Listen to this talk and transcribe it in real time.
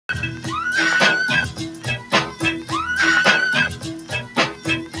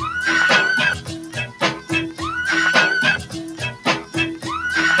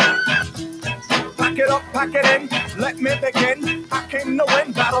pack it in, let me begin. I came to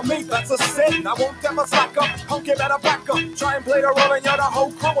win, battle me, that's a sin. I won't ever slack up, punk, you better back up. Try and play the role and you're the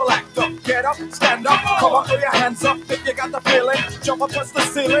whole crew will act up. Get up, stand up, come on, throw your hands up if you got the feeling. Jump up, touch the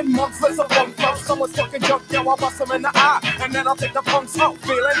ceiling, months of funk flow. Someone's talking junk, yeah, I'll bust them in the eye. And then I'll take the punks out,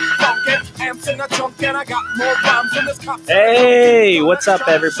 feeling funky. Amps in the trunk and I got more rhymes in this cup. Hey, what's up,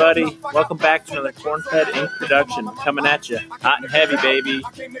 everybody? Welcome back to another Corn-Fed Inc. production, coming at you hot and heavy, baby.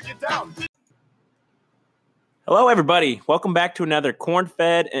 Hello, everybody. Welcome back to another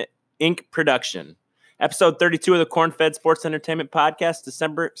Corn-Fed Inc. production, episode 32 of the Corn-Fed Sports Entertainment Podcast,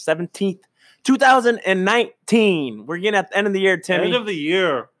 December 17th, 2019. We're getting at the end of the year, Timmy. End of the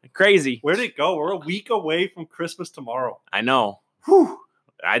year. Crazy. Where'd it go? We're a week away from Christmas tomorrow. I know. Whew.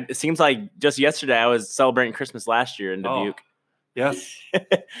 It seems like just yesterday I was celebrating Christmas last year in Dubuque. Oh, yes.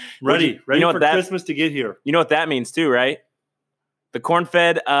 Ready you know for that, Christmas to get here. You know what that means too, right? The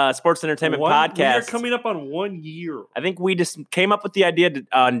Corn-Fed Sports Entertainment Podcast. We are coming up on 1 year. I think we just came up with the idea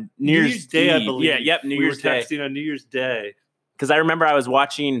on New Year's Day, Eve. I believe. Yeah, yep, New Year's we were Day. texting on New Year's Day. Because I remember I was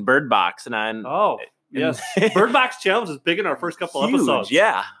watching Bird Box and Yes. Bird Box Challenge is big in our first couple huge, episodes.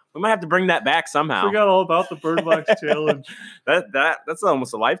 Yeah. We might have to bring that back somehow. Forgot all about the Bird Box Challenge. That's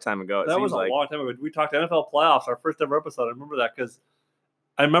almost a lifetime ago. That was a long time ago. We talked NFL playoffs, our first ever episode. I remember that because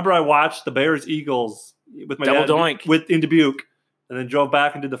I watched the Bears Eagles with my Double dad doink in Dubuque, and then drove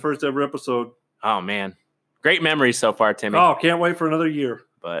back and did the first ever episode. Oh man, great memories so far, Timmy. Oh, can't wait for another year.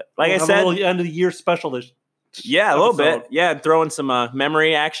 But like we'll I said, a little end of the year special this. Yeah, a little bit. Yeah, throwing some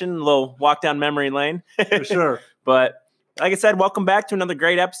memory action, a little walk down memory lane for sure. But like I said, welcome back to another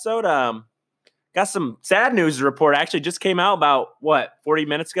great episode. Got some sad news to report. Actually, just came out about 30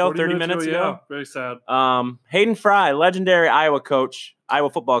 minutes ago. Yeah, very sad. Hayden Fry, legendary Iowa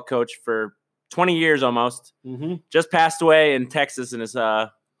football coach for 20 years almost, just passed away in Texas, in his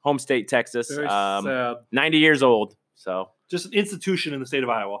home state, Texas. Very sad. 90 years old. So just an institution in the state of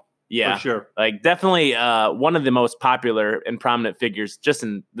Iowa. Yeah, for sure. Like definitely one of the most popular and prominent figures just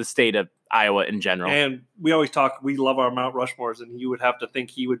in the state of Iowa in general. And we always talk, we love our Mount Rushmores, and you would have to think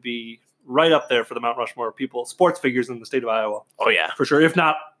he would be right up there for the Mount Rushmore people, sports figures in the state of Iowa. Oh, yeah. For sure, if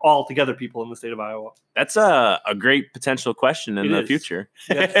not all together people in the state of Iowa. That's a great potential question in the future.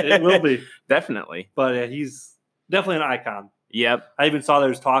 Yes, it will be. Definitely. But he's definitely an icon. Yep. I even saw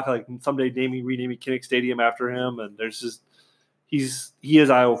there's talk like someday renaming Kinnick Stadium after him, and there's just he is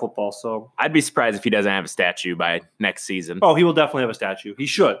Iowa football. So I'd be surprised if he doesn't have a statue by next season. Oh, he will definitely have a statue. He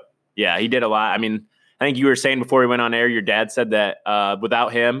should. Yeah, he did a lot. I mean, I think you were saying before we went on air, your dad said that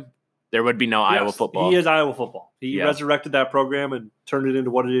without him, there would be no Iowa football. He is Iowa football. He resurrected that program and turned it into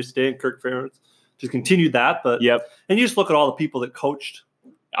what it is today. And Kirk Ferentz just continued that. But and you just look at all the people that coached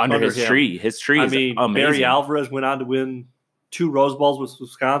under his him. tree. His tree is amazing. Barry Alvarez went on to win 2 Rose Bowls with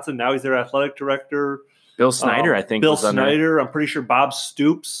Wisconsin. Now he's their athletic director. Bill Snyder, I think. Bill Snyder. I'm pretty sure Bob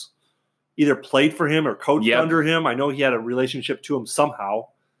Stoops either played for him or coached under him. I know he had a relationship to him somehow.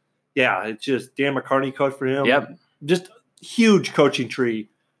 Yeah, it's just Dan McCarney coached for him. Yep. Just huge coaching tree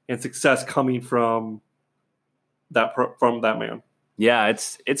and success coming from that man. Yeah,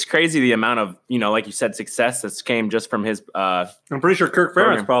 it's crazy the amount of, like you said, success that's came just from his I'm pretty sure Kirk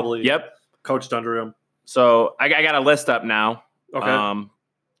Ferentz probably coached under him. So I got a list up now. Okay.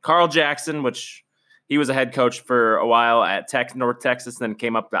 Carl Jackson, which he was a head coach for a while at North Texas, then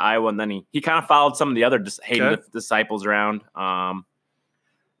came up to Iowa, and then he kind of followed some of the other Hayden disciples around.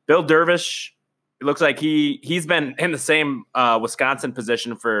 Bill Dervish, it looks like he's been in the same Wisconsin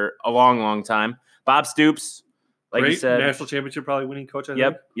position for a long, long time. Bob Stoops, like you said, national championship probably winning coach. I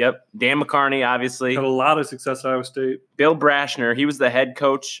think. Yep. Dan McCarney, obviously, had a lot of success at Iowa State. Bill Brashner, he was the head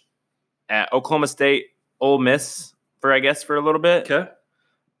coach at Oklahoma State, Ole Miss for a little bit. Okay.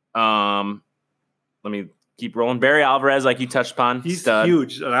 Let me keep rolling. Barry Alvarez, like you touched upon, he's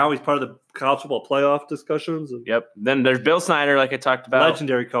huge, and now he's part of the college football playoff discussions. Yep. Then there's Bill Snyder, like I talked about,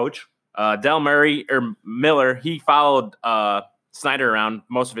 legendary coach. Del Miller, he followed Snyder around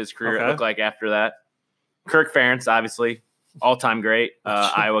most of his career. It looked like after that. Kirk Ferentz, obviously, all-time great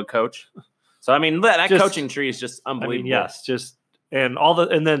Iowa coach. So I mean, that coaching tree is just unbelievable. I mean, yes,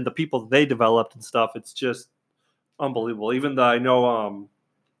 and then the people they developed and stuff. It's just unbelievable. Even though I know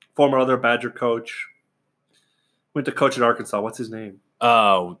former other Badger coach went to coach at Arkansas. What's his name?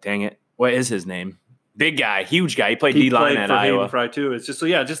 Oh, dang it! What is his name? Big guy, huge guy. He played D-line at Iowa. Hayden Fry too. It's just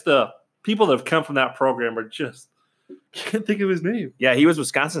just the people that have come from that program are just can't think of his name. Yeah, he was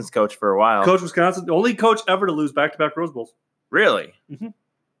Wisconsin's coach for a while. Coach Wisconsin, the only coach ever to lose back-to-back Rose Bowls. Really? Mm-hmm.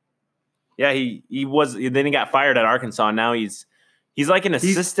 Yeah, he was. Then he got fired at Arkansas. And now he's like an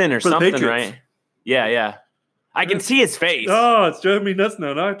assistant or something, right? Yeah. I can see his face. Oh, it's driving me nuts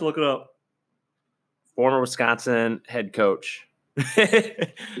now. Now I have to look it up. Former Wisconsin head coach.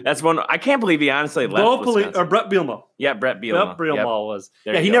 That's one. I can't believe he honestly left Wisconsin. Or Brett Bielema. Yeah, Brett Bielema. Brett Bielema was.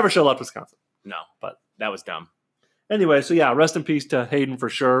 There Yeah, he never should have left Wisconsin. No, but that was dumb. Anyway, so yeah, rest in peace to Hayden for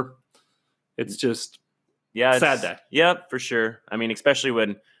sure. It's just sad day. Yep, for sure. I mean, especially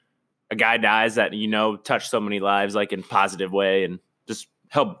when a guy dies that, touched so many lives, like in a positive way, and just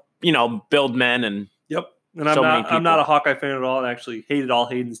help, build men. And yep. And I'm not a Hawkeye fan at all, and actually hated all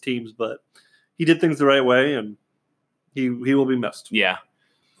Hayden's teams, but he did things the right way, and he will be missed. Yeah.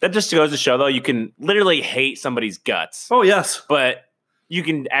 That just goes to show, though, you can literally hate somebody's guts. Oh, yes. But you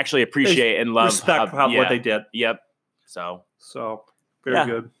can actually appreciate and love respect what they did. Yep. So very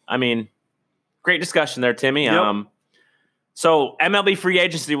good. I mean, great discussion there, Timmy. Yep. So MLB free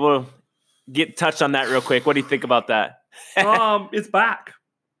agency, we'll get touched on that real quick. What do you think about that? It's back.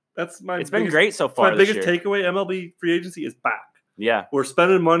 It's been great so far. My biggest takeaway: MLB free agency is back. Yeah, we're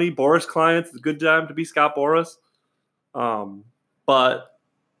spending money. Boris clients. It's a good time to be Scott Boras. But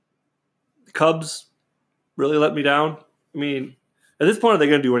the Cubs really let me down. I mean, at this point, are they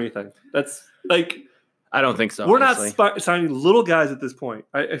going to do anything? That's like, I don't think so. We're not signing little guys at this point.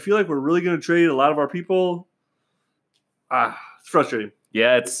 I feel like we're really going to trade a lot of our people. It's frustrating.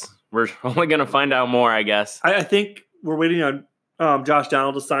 Yeah, we're only going to find out more, I guess. I think we're waiting on Josh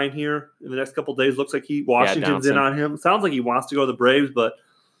Donald to sign here in the next couple of days. Looks like Washington's in on him. Sounds like he wants to go to the Braves, but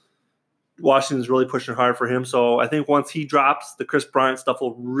Washington's really pushing hard for him. So I think once he drops, the Chris Bryant stuff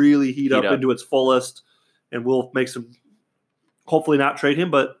will really heat up into its fullest, and we'll make some. Hopefully, not trade him,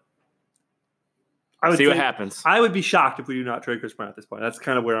 but I would see what happens. I would be shocked if we do not trade Chris Bryant at this point. That's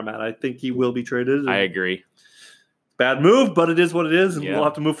kind of where I'm at. I think he will be traded. I agree. Bad move, but it is what it is, and we'll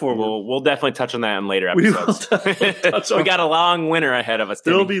have to move forward. We'll definitely touch on that in later episodes. We got a long winter ahead of us.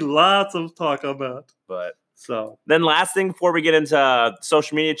 There'll be lots of talk on that. But then last thing before we get into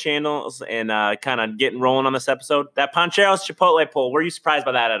social media channels and kind of getting rolling on this episode, that Pancheros Chipotle poll, were you surprised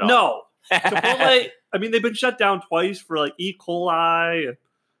by that at all? No. Chipotle, I mean, they've been shut down twice for like E. coli.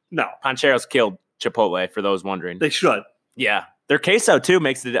 No. Pancheros killed Chipotle, for those wondering. They should. Yeah. Their queso, too,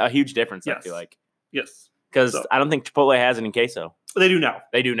 makes a huge difference, I feel like. Yes. Because I don't think Chipotle has any queso. They do now.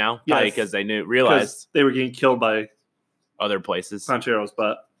 They do now? Yes. Because they realized they were getting killed by other places. Pancheros,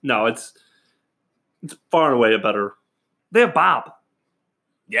 but no, it's far and away a better. They have Bob.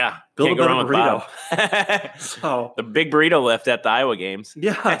 Yeah. Build a better burrito. So the big burrito lift at the Iowa games.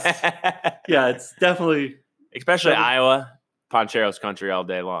 Yes. Yeah, it's definitely. Especially Iowa, Pancheros country all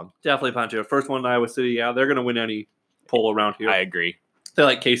day long. Definitely Pancheros. First one in Iowa City. Yeah, they're going to win any poll around here. I agree. They're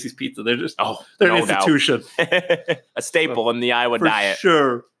like Casey's Pizza. They're just they're an institution. A staple in the Iowa diet.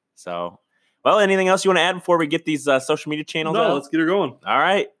 Sure. So, well, anything else you want to add before we get these social media channels out? Let's get her going. All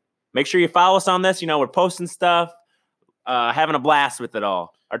right. Make sure you follow us on this. We're posting stuff, having a blast with it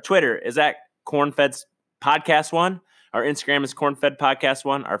all. Our Twitter is at Cornfed Podcast 1. Our Instagram is Cornfed Podcast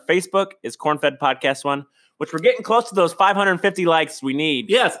 1. Our Facebook is Cornfed Podcast 1. Which we're getting close to those 550 likes we need.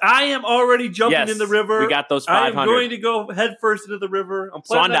 Yes, I am already jumping in the river. We got those 500. I'm going to go head first into the river. I'm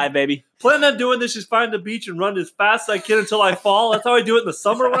Swan dive, baby. Planning on doing this, just find the beach and run as fast as I can until I fall. That's how I do it in the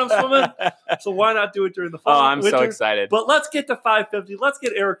summer when I'm swimming. So why not do it during the fall? Oh, I'm so excited. But let's get to 550. Let's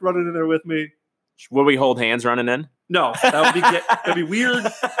get Eric running in there with me. Will we hold hands running in? No, that'd be weird.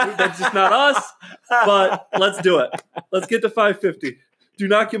 That's just not us. But let's do it. Let's get to 550. Do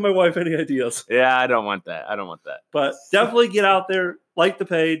not give my wife any ideas. Yeah, I don't want that. But definitely get out there, like the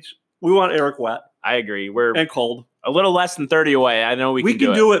page. We want Eric wet. I agree. And cold. A little less than 30 away. I know we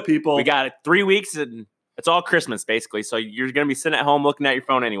can do it, people. We got it 3 weeks, and it's all Christmas, basically. So you're going to be sitting at home looking at your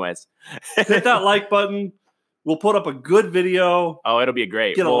phone anyways. Hit that like button. We'll put up a good video. Oh, it'll be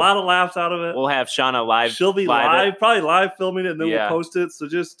great. Get a lot of laughs out of it. We'll have Shauna live. She'll be probably live filming it, and then we'll post it. So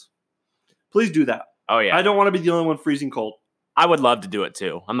just please do that. Oh, yeah. I don't want to be the only one freezing cold. I would love to do it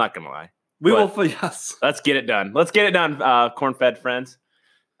too. I'm not going to lie. We will, yes. Let's get it done. Cornfed friends.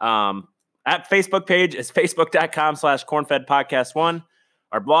 At Facebook page is facebook.com/cornfedpodcast1.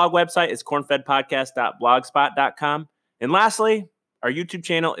 Our blog website is cornfedpodcast.blogspot.com. And lastly, our YouTube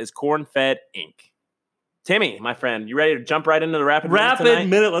channel is Cornfed Inc. Timmy, my friend, you ready to jump right into the rapid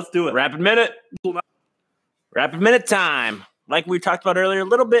minute? Let's do it. Rapid minute time. Like we talked about earlier, a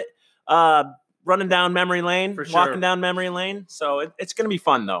little bit running down memory lane, walking down memory lane. So it's going to be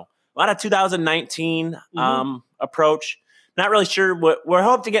fun, though. A lot of 2019 approach. Not really sure. We're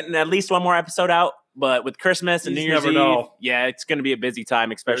hoping to get at least one more episode out, but with Christmas and New Year's Eve, it's going to be a busy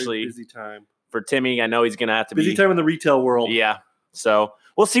time, especially busy time for Timmy. I know he's going to have to busy time in the retail world. Yeah. So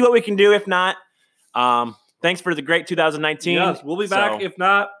we'll see what we can do. If not, thanks for the great 2019. Yes, we'll be back. If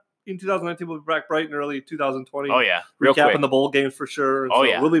not, in 2019, we'll be back bright and early 2020. Oh, yeah. Recapping the bowl games for sure.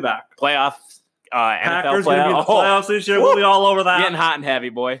 We'll be back. Playoffs NFL Packers going to be in the playoff. playoffs this year. We'll be all over that. Getting hot and heavy,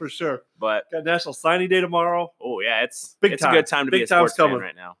 boy. For sure. But got National Signing Day tomorrow. oh yeah, it's Big a time. good time to be a sports fan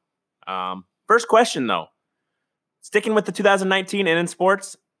right now. First question though, sticking with the 2019 and in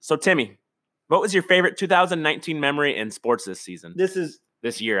sports. So Timmy, what was your favorite 2019 memory in sports this season?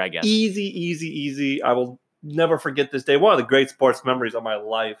 This year, I guess. Easy. I will never forget this day. One of the great sports memories of my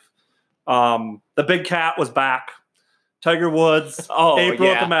life. The Big Cat was back. Tiger Woods. April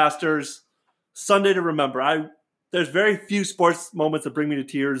at the Masters. Sunday to remember. There's very few sports moments that bring me to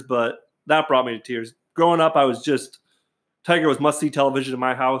tears, but that brought me to tears. Growing up, Tiger was must-see television in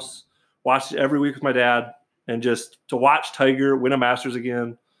my house. Watched it every week with my dad. And just to watch Tiger win a Masters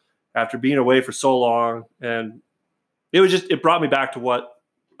again after being away for so long. And it brought me back to what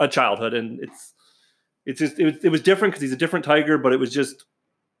a childhood. And it was different because he's a different Tiger, but it was just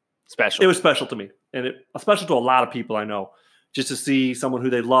special. It was special to me. And special to a lot of people I know. Just to see someone who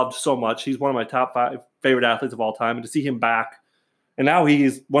they loved so much. He's one of my top 5 favorite athletes of all time. And to see him back. And now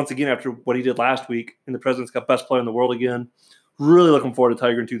he's, once again, after what he did last week in the President's Cup, best player in the world again. Really looking forward to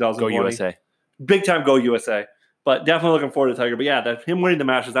Tiger in 2020. Go USA. Big time go USA. But definitely looking forward to Tiger. But yeah, him winning the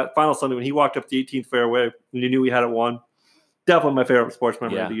Masters, that final Sunday when he walked up the 18th fairway and you knew he had it won. Definitely my favorite sports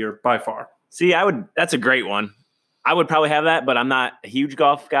memory of the year by far. See, that's a great one. I would probably have that, but I'm not a huge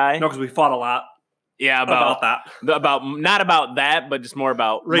golf guy. No, because we fought a lot. Yeah, about that. Not about that, but just more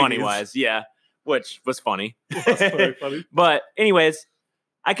about money-wise. Yeah, which was funny. That's very funny. But anyways,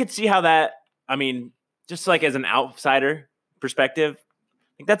 I could see how that, just like as an outsider perspective,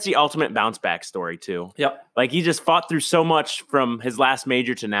 I think that's the ultimate bounce back story too. Yep. Like he just fought through so much from his last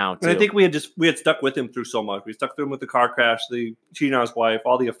major to now too. And I think we had stuck with him through so much. We stuck through him with the car crash, the cheating on his wife,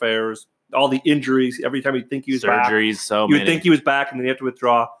 all the affairs, all the injuries. Every time you'd think he was back. Surgeries, you would think he was back and then you have to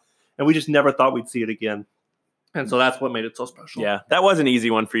withdraw. And we just never thought we'd see it again. And so that's what made it so special. Yeah. That was an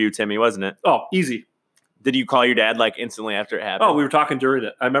easy one for you, Timmy, wasn't it? Oh, easy. Did you call your dad like instantly after it happened? Oh, we were talking during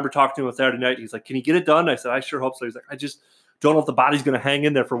it. I remember talking to him on Saturday night. He's like, "Can you get it done?" I said, "I sure hope so." He's like, "I just don't know if the body's going to hang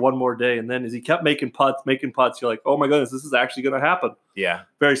in there for one more day." And then as he kept making putts, you're like, "Oh my goodness, this is actually going to happen." Yeah.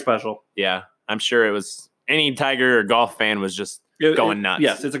 Very special. Yeah. I'm sure it was any Tiger or golf fan was just going nuts.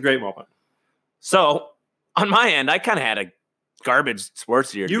 Yes, it's a great moment. So on my end, I kind of had a garbage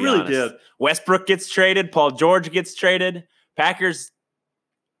sports year. You really did. Westbrook gets traded. Paul George gets traded. Packers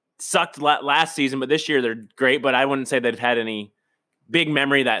sucked last season, but this year they're great. But I wouldn't say they've had any big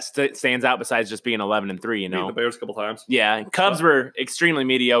memory that stands out besides just being 11-3. You know, the Bears a couple times. Yeah, and Cubs were extremely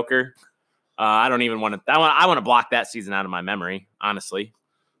mediocre. I don't even want to. I want to block that season out of my memory, honestly.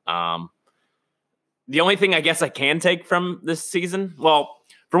 The only thing I guess I can take from this season, well,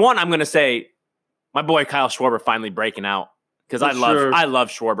 for one, I'm going to say my boy Kyle Schwarber finally breaking out because I love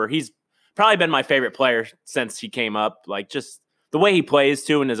Schwarber. He's probably been my favorite player since he came up. Like just the way he plays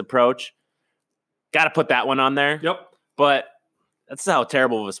too and his approach. Got to put that one on there. Yep. But that's how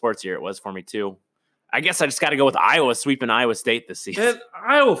terrible of a sports year it was for me too. I guess I just got to go with Iowa sweeping Iowa State this season. And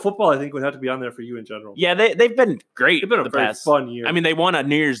Iowa football, I think, would have to be on there for you in general. Yeah, they've been great. They've been a very fun year. I mean, they won a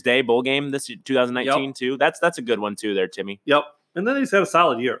New Year's Day bowl game this 2019 too. That's a good one too, there, Timmy. Yep. And then they just had a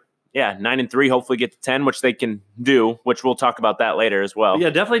solid year. Yeah, 9-3. Hopefully, get to 10, which they can do. Which we'll talk about that later as well. But yeah,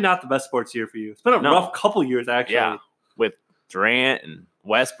 definitely not the best sports year for you. It's been a rough couple years actually. Yeah, with Durant and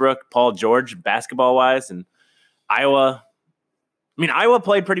Westbrook, Paul George, basketball wise, and Iowa. I mean, Iowa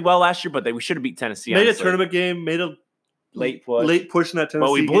played pretty well last year, but we should have beat Tennessee. Made a tournament game, made a late push in that Tennessee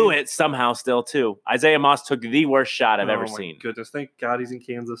But we blew game. it somehow still, too. Isaiah Moss took the worst shot I've ever seen. Goodness, thank God he's in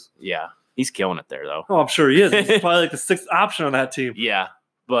Kansas. Yeah, he's killing it there, though. Oh, I'm sure he is. He's probably like the sixth option on that team. Yeah,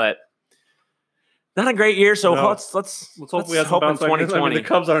 but not a great year, so let's hope we have some bounce back. 2020. I mean, the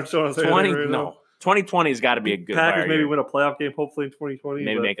Cubs aren't showing us anything right now. 2020 has got to be a good Packers maybe win a playoff game, hopefully in 2020.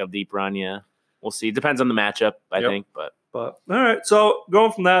 Maybe make a deep run, yeah. We'll see. Depends on the matchup, I think, But all right, so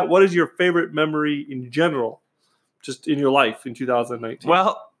going from that, what is your favorite memory in general, just in your life in 2019?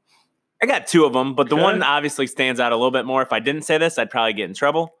 Well, I got two of them, but the one obviously stands out a little bit more. If I didn't say this, I'd probably get in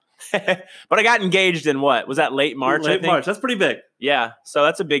trouble. But I got engaged in what? Was that late March? Late March. That's pretty big. Yeah, so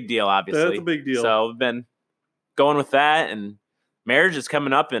that's a big deal, obviously. That's a big deal. So I've been going with that, and marriage is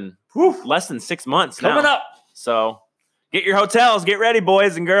coming up in less than 6 months Coming up. So get your hotels. Get ready,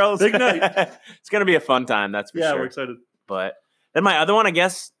 boys and girls. Big night. It's going to be a fun time, that's for sure. Yeah, we're excited. But then my other one, I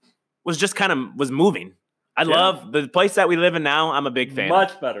guess, was just was moving. I love the place that we live in now. I'm a big fan.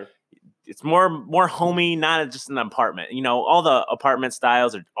 Much better. It's more homey, not just an apartment. You know, all the apartment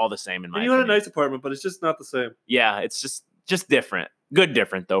styles are all the same in my opinion. You had a nice apartment, but it's just not the same. Yeah, it's just just different. Good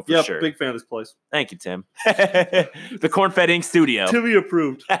different, though, for sure. Big fan of this place. Thank you, Tim. The Corn-Fed Inc. studio. Timmy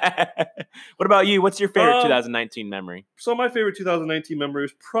approved. What about you? What's your favorite 2019 memory? So my favorite 2019 memory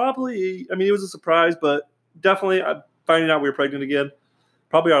was probably, I mean, it was a surprise, but definitely finding out we were pregnant again.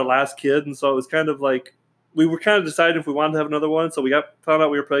 Probably our last kid, and so it was kind of like, we were kind of deciding if we wanted to have another one, so we found out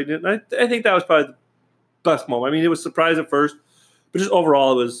we were pregnant, and I think that was probably the best moment. I mean, it was a surprise at first, but just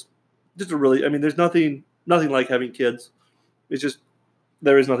overall, it was just a really, I mean, there's nothing like having kids. It's just,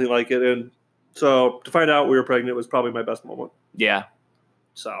 there is nothing like it, and so to find out we were pregnant was probably my best moment. Yeah.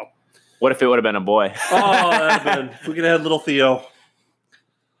 So. What if it would have been a boy? Oh, that'd have been, if we could have had little Theo.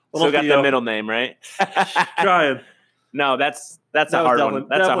 Still got the middle name, right? Trying. No, that's a hard one.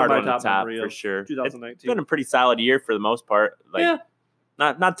 That's a hard one to top for sure. 2019. It's been a pretty solid year for the most part. Like, yeah.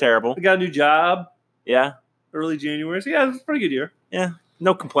 Not terrible. I got a new job. Yeah. Early January. So yeah, it was a pretty good year. Yeah.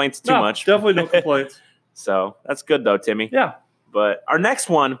 No complaints too much. Definitely no complaints. So that's good though, Timmy. Yeah. But our next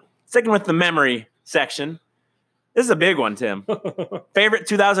one, sticking with the memory section, this is a big one, Tim. Favorite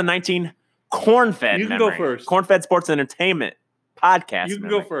 2019 Corn-Fed You can memory. go first. Corn-Fed Sports Entertainment podcast. You can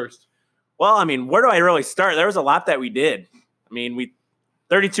memory. go first. Well, I mean, where do I really start? There was a lot that we did. I mean,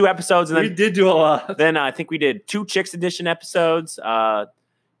 32 episodes, and We did do a lot. Then I think we did 2 Chicks Edition episodes.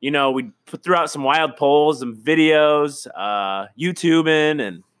 We threw out some wild polls, some videos, YouTubing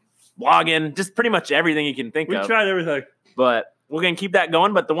and blogging, just pretty much everything you can think of. We tried everything. But we're going to keep that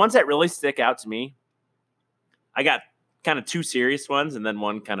going. But the ones that really stick out to me, I got kind of 2 serious ones and then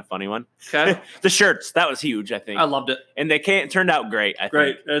one kind of funny one. Okay. The shirts, that was huge, I think. I loved it. And it turned out great, I think.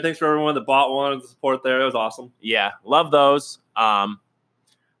 Great. And thanks for everyone that bought one and the support there. It was awesome. Yeah, love those.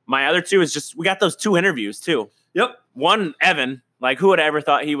 My other 2 is just, we got those 2 interviews too. Yep. One, Evan, like who would have ever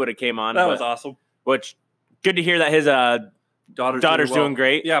thought he would have came on? That was awesome. Which, good to hear that his daughter's doing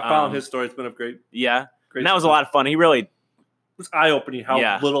great. Yeah, following his story. It's been a great. Yeah. Great. And that was a lot of fun. He really. It was eye-opening how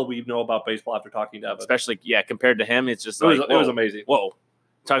little we know about baseball after talking to Evan. Especially, compared to him, it's just it was amazing. Whoa.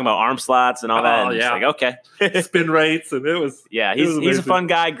 Talking about arm slots and all that. And yeah. Like, okay. Spin rates, and it was. Yeah, he's a fun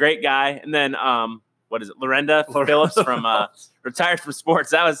guy, great guy. And then, what is it? Lorenda Phillips from retired from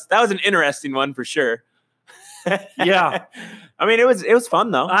sports. That was an interesting one for sure. Yeah. I mean, it was fun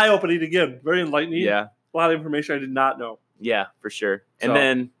though. Eye-opening again. Very enlightening. Yeah. A lot of information I did not know. Yeah, for sure. And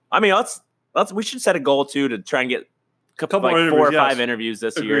then, I mean, we should set a goal too to try and get a couple like 4 or 5 interviews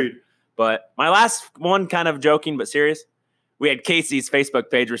this year. But my last one, kind of joking but serious, we had Casey's Facebook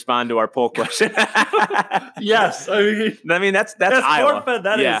page respond to our poll question. Yes, I mean that's Iowa. Corn-Fed.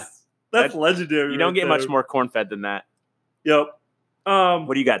 That's legendary. You don't get much more Corn-Fed than that. Yep.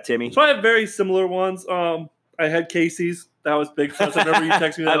 What do you got, Timmy? So I have very similar ones. I had Casey's. That was big for us. I remember you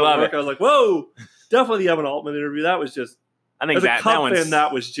texted me that. I love it. I was like, whoa, definitely the Evan Altman interview. That was just. I think as a Cub fan,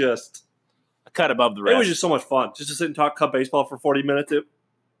 that was just a cut above the rest. It was just so much fun, just to sit and talk Cub baseball for 40 minutes. It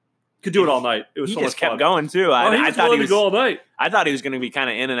could do it all night. It was so much fun. He just kept going too. I thought he was to go all night. I thought he was going to be kind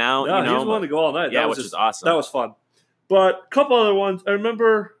of in and out. Yeah, he was willing to go all night. Yeah, which is awesome. That was fun. But a couple other ones. I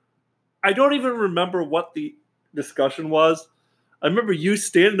remember. I don't even remember what the discussion was. I remember you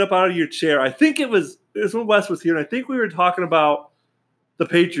standing up out of your chair. I think it was when Wes was here, and I think we were talking about the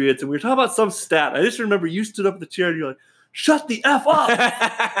Patriots, and we were talking about some stat. I just remember you stood up in the chair, and you're like, "Shut the F up!"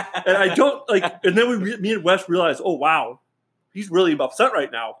 And I don't like. And then me and Wes realized, "Oh wow, he's really upset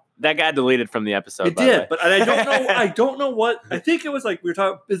right now." That got deleted from the episode. It did, but I don't know. I don't know what. I think it was like we were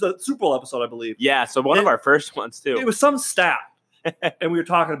talking. It's a Super Bowl episode, I believe. Yeah, so one of our first ones too. It was some stat. And we were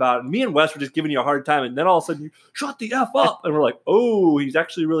talking about it, and me and Wes were just giving you a hard time, and then all of a sudden you shut the F up, and we're like, oh, he's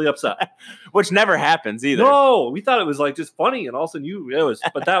actually really upset. Which never happens either. No, we thought it was like just funny, and all of a sudden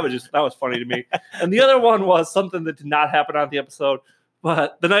but that was funny to me. And the other one was something that did not happen on the episode,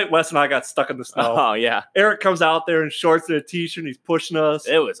 but the night Wes and I got stuck in the snow. Oh yeah. Eric comes out there in shorts and a t-shirt, and he's pushing us.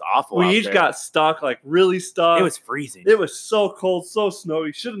 It was awful. We each got stuck, like really stuck. It was freezing. It was so cold, so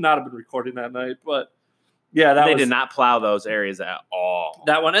snowy. Should not have been recording that night, but yeah, they did not plow those areas at all.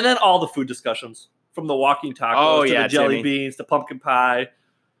 That one, and then all the food discussions, from the walking tacos to the jelly beans to pumpkin pie.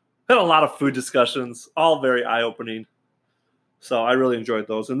 Had a lot of food discussions, all very eye-opening. So I really enjoyed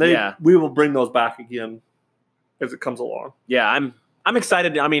those, and we will bring those back again as it comes along. Yeah, I'm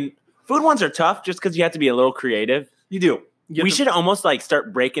excited. I mean, food ones are tough just because you have to be a little creative. You do. We should almost like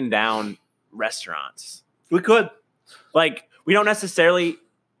start breaking down restaurants. We could. Like, we don't necessarily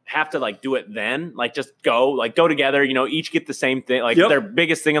have to like do it then, like just go together, each get the same thing, like their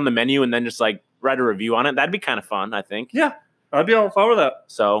biggest thing on the menu, and then just like write a review on it. That'd be kind of fun, I think. Yeah, I'd be all fine with that.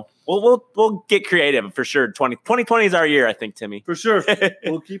 So we'll get creative for sure. 2020 is our year, I think, Timmy. For sure.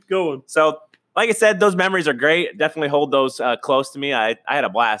 We'll keep going. So like I said, those memories are great. Definitely hold those close to me. I had a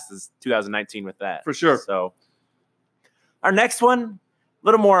blast this 2019 with that. For sure. So Our next one, a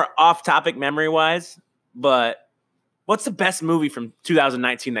little more off topic memory wise, but what's the best movie from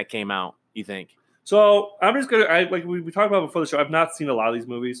 2019 that came out, you think? So I'm just going to, like we talked about before the show, I've not seen a lot of these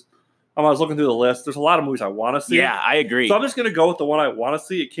movies. I was looking through the list. There's a lot of movies I want to see. Yeah, I agree. So I'm just going to go with the one I want to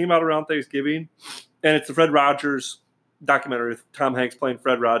see. It came out around Thanksgiving, and it's the Fred Rogers documentary with Tom Hanks playing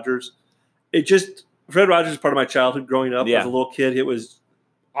Fred Rogers. Fred Rogers is part of my childhood growing up as a little kid. It was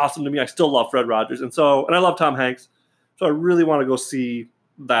awesome to me. I still love Fred Rogers. And I love Tom Hanks. So I really want to go see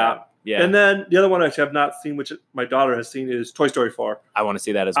that. Yeah. And then the other one I actually have not seen, which my daughter has seen, is Toy Story 4. I want to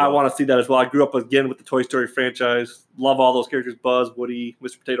see that as well. I want to see that as well. I grew up again with the Toy Story franchise. Love all those characters, Buzz, Woody,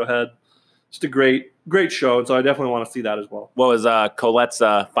 Mr. Potato Head. Just a great, great show. And so I definitely want to see that as well. What was Colette's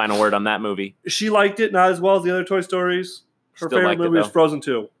final word on that movie? She liked it, not as well as the other Toy Stories. Her favorite movie was Frozen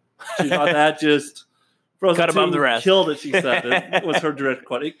 2. She thought that just Frozen cut 2 above the rest. Killed it, she said. It was her direct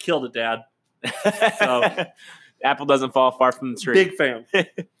quote. It killed it, Dad. So, apple doesn't fall far from the tree. Big fan.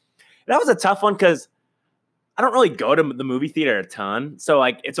 That was a tough one because I don't really go to the movie theater a ton. So,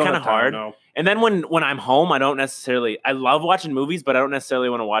 like, it's kind of hard. No. And then when I'm home, I love watching movies, but I don't necessarily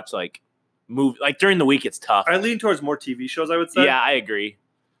want to watch, like, during the week, it's tough. I lean towards more TV shows, I would say. Yeah, I agree.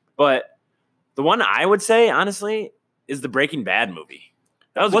 But the one I would say, honestly, is the Breaking Bad movie.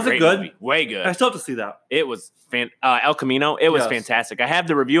 That was a great good? movie. Way good. I still have to see that. It was El Camino. It was fantastic. I have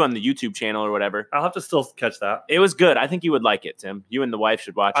the review on the YouTube channel or whatever. I'll have to still catch that. It was good. I think you would like it, Tim. You and the wife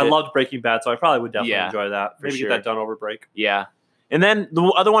should watch it. I loved Breaking Bad, so I probably would definitely enjoy that. Maybe get that done over break. Yeah. And then the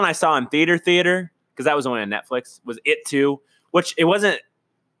other one I saw in theater, because that was only on Netflix, was It 2, which it wasn't.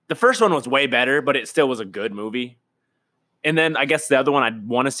 The first one was way better, but it still was a good movie. And then I guess the other one I'd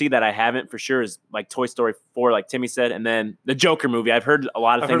want to see that I haven't for sure is like Toy Story 4, like Timmy said. And then the Joker movie. I've heard a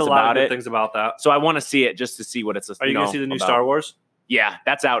lot of things about it. Things about that. So I want to see it just to see what it's. Are you going to see the new Star Wars? Yeah,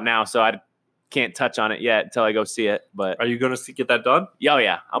 that's out now. So I can't touch on it yet until I go see it. But are you going to get that done? Oh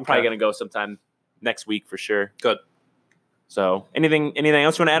yeah, I'm probably going to go sometime next week for sure. Good. So anything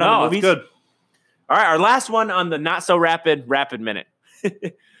else you want to add on the movies? Good. All right, our last one on the not so rapid minute.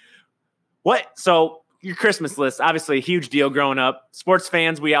 What? So. Your Christmas list, obviously a huge deal growing up. Sports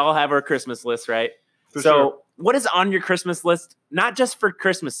fans, we all have our Christmas list, right? What is on your Christmas list, not just for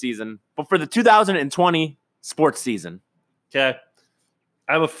Christmas season, but for the 2020 sports season? Okay.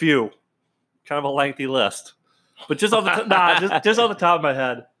 I have a few. Kind of a lengthy list. But just off the just off the top of my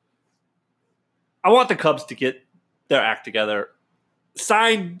head, I want the Cubs to get their act together.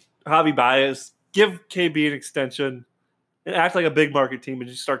 Sign Javi Baez, give KB an extension, and act like a big market team and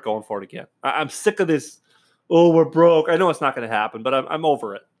just start going for it again. I'm sick of this, we're broke. I know it's not going to happen, but I'm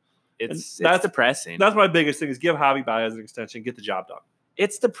over it. It's depressing. That's my biggest thing is give Javi Baez an extension, get the job done.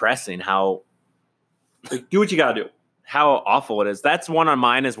 It's depressing how do what you got to do. How awful it is. That's one on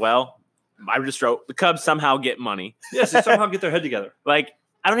mine as well. I just wrote, the Cubs somehow get money. Yes, they somehow get their head together. Like,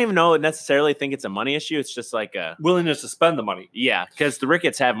 I don't even necessarily think it's a money issue. It's just like a willingness to spend the money. Yeah, because the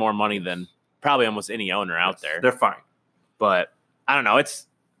Ricketts have more money than probably almost any owner out there. They're fine. But I don't know. It's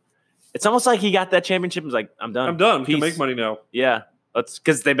almost like he got that championship and was like, I'm done. I'm done. Can make money now. Yeah. That's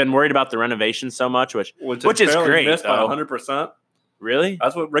because they've been worried about the renovation so much, which is great. Missed by 100%. Really?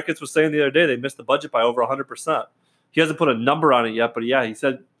 That's what Ricketts was saying the other day. They missed the budget by over 100%. He hasn't put a number on it yet, but yeah, he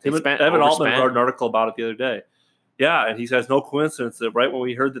said Evan Altman wrote an article about it the other day. Yeah, and he says no coincidence that right when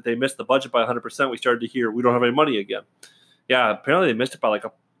we heard that they missed the budget by 100%, we started to hear we don't have any money again. Yeah, apparently they missed it by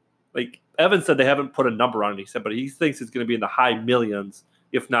Evan said they haven't put a number on it, he said, but he thinks it's going to be in the high millions,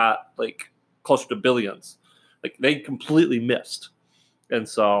 if not closer to billions. They completely missed. And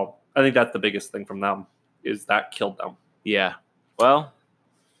so I think that's the biggest thing from them is that killed them. Yeah. Well,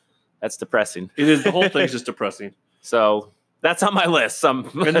 that's depressing. It is. The whole thing's just depressing. So that's on my list. And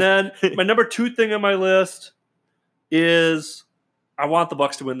then my number 2 thing on my list is I want the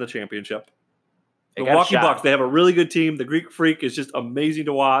Bucks to win the championship. The Milwaukee Bucks, they have a really good team. The Greek Freak is just amazing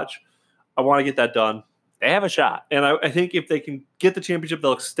to watch. I want to get that done. They have a shot. And I think if they can get the championship,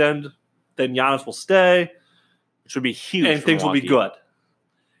 they'll extend. Then Giannis will stay. Which would be huge. And things will be good.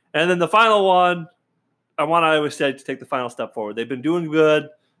 And then the final one, I want Iowa State to take the final step forward. They've been doing good,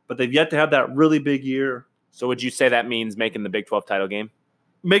 but they've yet to have that really big year. So would you say that means making the Big 12 title game?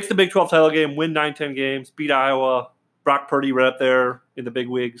 Makes the Big 12 title game, win 9-10 games, beat Iowa, Brock Purdy right up there in the big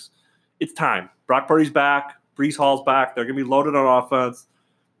wigs. It's time. Brock Purdy's back. Breece Hall's back. They're going to be loaded on offense.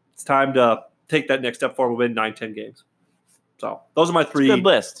 It's time to take that next step forward, win 9-10 games. So those are my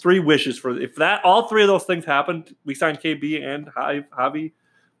three wishes for if that all 3 of those things happened. We signed KB and Javi.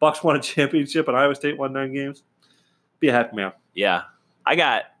 Bucks won a championship and Iowa State won 9 games. Be a happy man. Yeah. I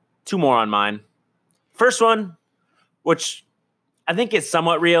got 2 more on mine. First one, which I think is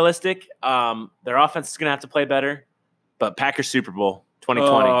somewhat realistic. Their offense is going to have to play better. But Packers Super Bowl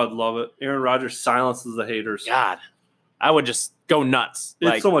 2020. Oh, I'd love it. Aaron Rodgers silences the haters. God, I would just go nuts.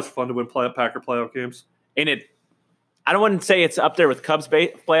 It's so much fun to win Packer playoff games. And I wouldn't say it's up there with Cubs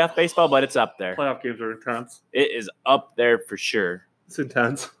playoff baseball, but it's up there. Playoff games are intense. It is up there for sure. It's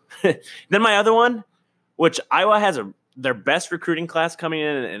intense. Then my other one, which Iowa has their best recruiting class coming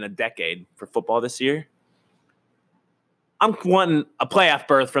in a decade for football this year. I'm wanting a playoff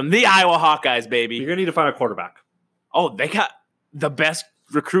berth from the Iowa Hawkeyes, baby. You're going to need to find a quarterback. Oh, they got the best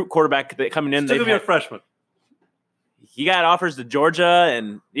recruit quarterback coming in. Still going to be a freshman. He got offers to Georgia,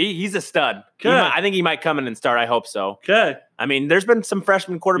 and he's a stud. Okay. I think he might come in and start. I hope so. Okay. I mean, there's been some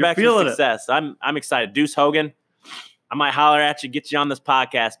freshman quarterbacks with success. I'm excited. Deuce Hogan, I might holler at you, get you on this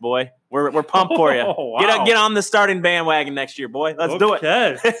podcast, boy. We're pumped for you. Oh, wow. Get on the starting bandwagon next year, boy. Let's do it.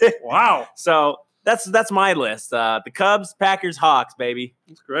 Okay. Wow. So that's my list. The Cubs, Packers, Hawks, baby.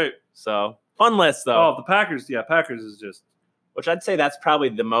 That's great. So fun list though. Oh, the Packers. Yeah, Packers is just. Which I'd say that's probably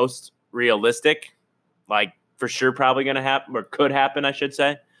the most realistic, like for sure probably going to happen or could happen, I should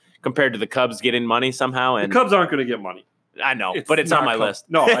say, compared to the Cubs getting money somehow. And the Cubs aren't going to get money. I know, but it's on my list.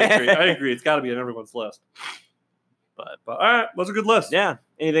 No, I agree. I agree. It's got to be on everyone's list. But all right, that's a good list. Yeah.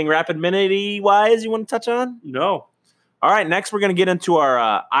 Anything rapid minute wise you want to touch on? No. All right. Next, we're going to get into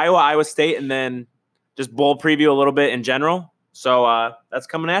our Iowa State, and then just bowl preview a little bit in general. So that's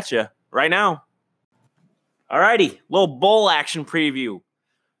coming at you right now. All righty, little bowl action preview.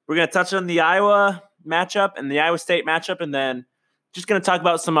 We're going to touch on the Iowa matchup and the Iowa State matchup, and then just going to talk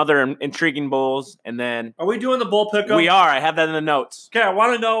about some other intriguing bowls. And then are we doing the bowl pick'em? We are. I have that in the notes. Okay, I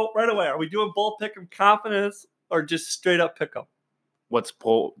want to know right away. Are we doing bowl pick'em confidence or just straight up pick'em? What's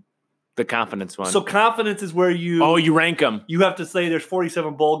bowl? The confidence one. So confidence is where you rank them. You have to say there's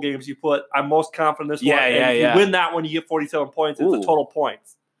 47 bowl games. You put I'm most confident in this one. And if you win that one, you get 47 points. It's the total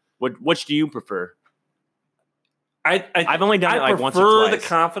points. Which do you prefer? I've only done it like once or twice. I prefer the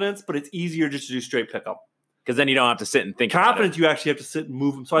confidence, but it's easier just to do straight pick'em. Because then you don't have to sit and think. Confidence, you actually have to sit and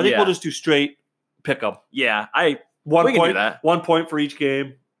move them. So I think we'll just do straight pick'em. Yeah, we can do that. 1 point for each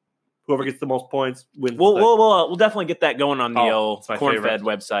game. Whoever gets the most points wins. We'll definitely get that going on the old Corn-Fed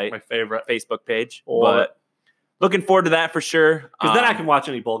website. My favorite Facebook page. But looking forward to that for sure. Because then I can watch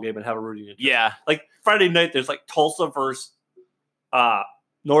any bowl game and have a rooting interest. Yeah. Like Friday night, there's like Tulsa versus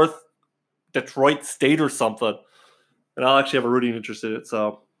North Detroit State or something. And I'll actually have a rooting interest in it.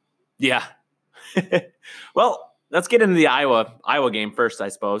 So, yeah. Well, let's get into the Iowa game first, I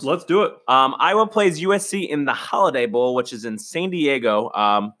suppose. Let's do it. Iowa plays USC in the Holiday Bowl, which is in San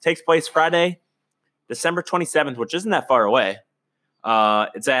Diego. Takes place Friday, December 27th, which isn't that far away.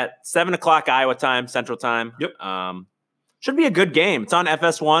 It's at 7 o'clock Iowa time, Central Time. Yep. Should be a good game. It's on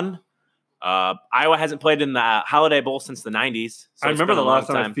FS1. Iowa hasn't played in the Holiday Bowl since the 90s. So I remember the last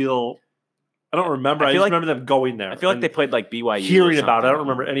time I don't remember. I just remember them going there. I feel like they played like BYU. Hearing about it. I don't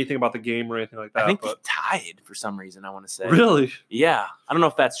remember anything about the game or anything like that. I think they tied for some reason, I want to say. Really? Yeah. I don't know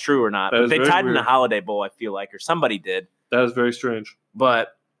if that's true or not. But they tied in the Holiday Bowl, I feel like, or somebody did. That is very strange. But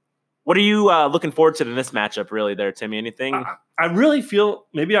what are you looking forward to in this matchup, really, there, Timmy? Anything? I really feel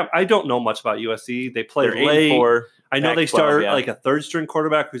I don't know much about USC. They play late. I know they start like a third-string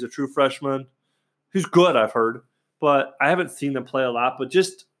quarterback who's a true freshman, who's good, I've heard. But I haven't seen them play a lot. But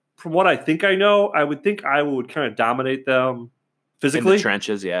just from what I think I know, I would think Iowa would kind of dominate them physically. In the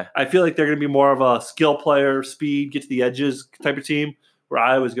trenches, yeah. I feel like they're going to be more of a skill player, speed, get to the edges type of team, where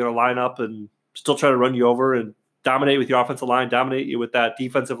Iowa's going to line up and still try to run you over and dominate with your offensive line, dominate you with that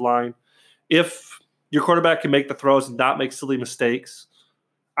defensive line. If your quarterback can make the throws and not make silly mistakes,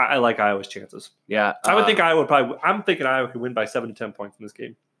 I like Iowa's chances. Yeah. I would think I'm thinking Iowa could win by 7 to 10 points in this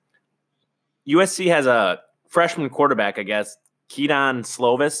game. USC has a freshman quarterback, I guess, Keaton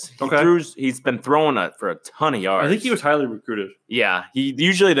Slovis. He's been throwing for a ton of yards. I think he was highly recruited. Yeah,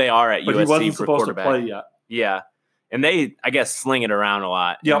 usually they are at but USC he wasn't for supposed quarterback. To play yet. Yeah, and they, I guess, sling it around a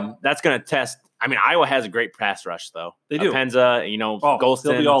lot. Yep. That's going to test. I mean, Iowa has a great pass rush, though. They do. Penza,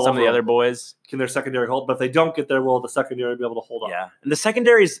 Golston, some of the other boys. Can their secondary hold? But if they don't get there, will the secondary be able to hold up? Yeah, and the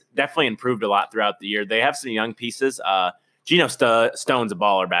secondary's definitely improved a lot throughout the year. They have some young pieces. Geno Stone's a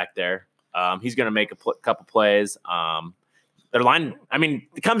baller back there. He's going to make a couple plays. Their line, I mean,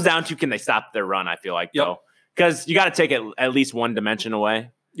 it comes down to can they stop their run, I feel like, though. Because you got to take it at least one dimension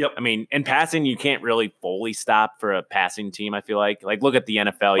away. Yep. I mean, in passing, you can't really fully stop for a passing team, I feel like. Like, look at the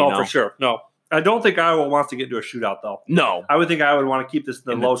NFL, you know. For sure. No. I don't think Iowa wants to get into a shootout, though. No. I would think I would want to keep this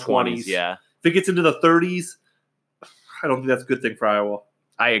in the low 20s. Yeah. If it gets into the 30s, I don't think that's a good thing for Iowa.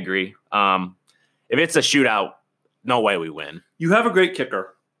 I agree. If it's a shootout, no way we win. You have a great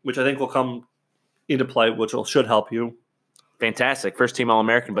kicker, which I think will come into play, which should help you. Fantastic. First team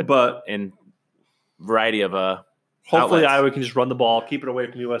All-American, but in variety of Hopefully, outlets. Iowa can just run the ball, keep it away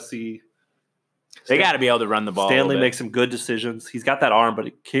from USC. They got to be able to run the ball. Stanley makes some good decisions. He's got that arm,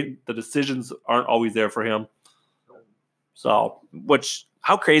 but the decisions aren't always there for him. So,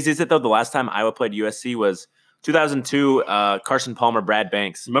 how crazy is it though? The last time Iowa played USC was 2002. Carson Palmer, Brad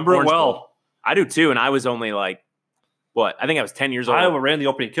Banks. Remember it well. Bowl. I do too, and I was only like, what? I think I was 10 years old. Iowa ran the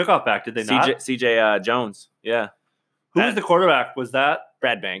opening kickoff back, did they not? CJ Jones. Yeah. Who was the quarterback? Was that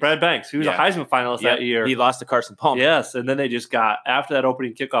Brad Banks? Brad Banks. He was a Heisman finalist that year. He lost to Carson Palmer. Yes, and then they just got after that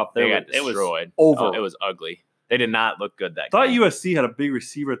opening kickoff. They got destroyed. It was over. It was ugly. They did not look good that I thought game. USC had a big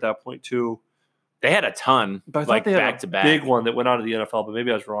receiver at that point too. They had a ton, but I thought they had back to back. Big one that went on to the NFL, but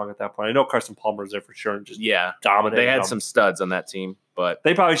maybe I was wrong at that point. I know Carson Palmer was there for sure and just dominated. They had some studs on that team, but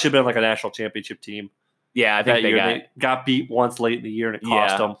they probably should have been like a national championship team. Yeah, I think they got beat once late in the year and it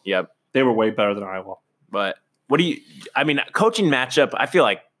cost them. Yep, they were way better than Iowa. But coaching matchup? I feel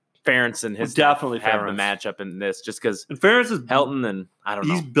like Ferentz and his definitely have the matchup in this just because Ferentz is Helton and I don't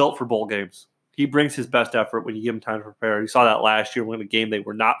know. He's built for bowl games. He brings his best effort when you give him time to prepare. You saw that last year when a game they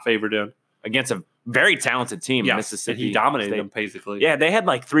were not favored in against a very talented team in Mississippi. And he dominated them basically. Yeah, they had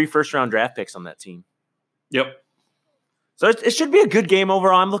like 3 first-round draft picks on that team. Yep. So it should be a good game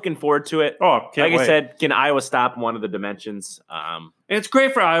overall. I'm looking forward to it. Oh, can't wait. I said, can Iowa stop one of the dimensions? And it's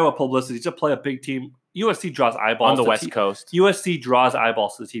great for Iowa publicity to play a big team. USC draws eyeballs on the West Coast. USC draws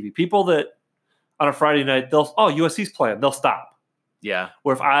eyeballs to the TV. People that on a Friday night, USC's playing, they'll stop. Yeah.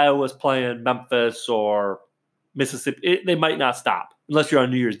 Where if Iowa's playing Memphis or Mississippi, they might not stop unless you're on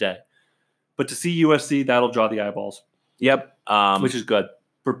New Year's Day. But to see USC, that'll draw the eyeballs. Yep. Which is good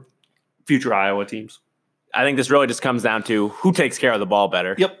for future Iowa teams. I think this really just comes down to who takes care of the ball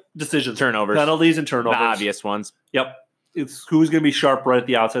better. Yep. Decisions. Turnovers. Penalties and turnovers. The obvious ones. Yep. It's who's going to be sharp right at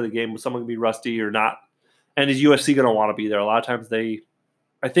the outside of the game. Is someone going to be rusty or not? And is USC going to want to be there? A lot of times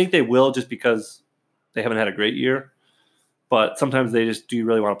I think they will just because they haven't had a great year. But sometimes they just do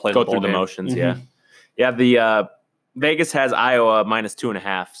really want to play go through the motions. Mm-hmm. Yeah. The Vegas has Iowa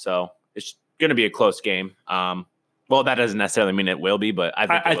 -2.5, so it's going to be a close game. Well, that doesn't necessarily mean it will be, but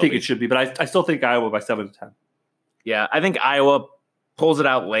I think it should be. But I still think Iowa by 7-10. Yeah, I think Iowa pulls it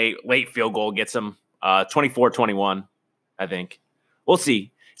out late field goal gets them 24-21. I think we'll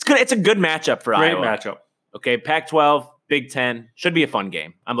see. It's good. It's a good matchup for Iowa. Great matchup. Okay, Pac-12, Big Ten should be a fun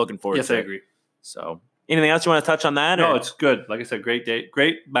game. I'm looking forward to it. Yes, I agree. So, anything else you want to touch on that? No, it's good. Like I said, great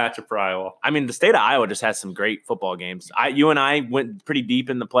matchup for Iowa. I mean, the state of Iowa just has some great football games. You and I went pretty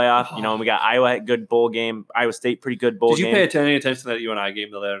deep in the playoff. And we got Iowa good bowl game. Iowa State pretty good bowl game. Did you pay any attention to that UNI game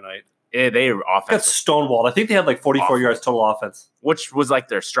the other night? Yeah, they were offensive. Got stonewalled. I think they had like 44 yards total offense, which was like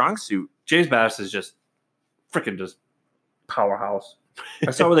their strong suit. James Madison is just freaking powerhouse.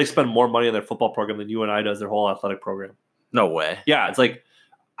 I saw where they spend more money on their football program than UNI does their whole athletic program. No way. Yeah, it's like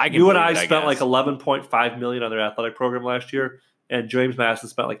UNI spent like $11.5 million on their athletic program last year, and James Madison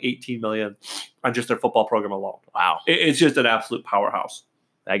spent like $18 million on just their football program alone. Wow, it's just an absolute powerhouse.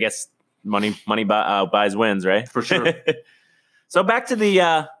 I guess money buys wins, right? For sure. So back to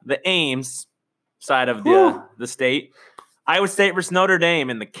the Ames side of the state, Iowa State versus Notre Dame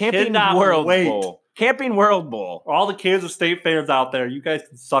in the Camping World Bowl. Camping World Bowl. All the Kansas State fans out there, you guys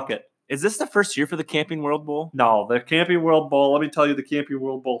can suck it. Is this the first year for the Camping World Bowl? No, the Camping World Bowl. Let me tell you the Camping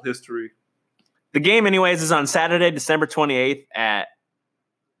World Bowl history. The game, anyways, is on Saturday, December 28th at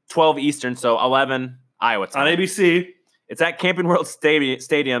 12 Eastern, so 11 Iowa time. On ABC. It's at Camping World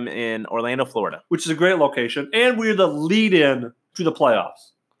Stadium in Orlando, Florida. Which is a great location. And we're the lead-in to the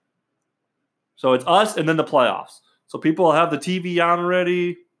playoffs. So it's us and then the playoffs. So people will have the TV on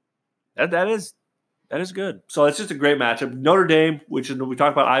already. That is good. So it's just a great matchup. Notre Dame, which is we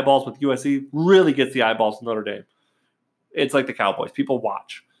talk about eyeballs with USC, really gets the eyeballs to Notre Dame. It's like the Cowboys. People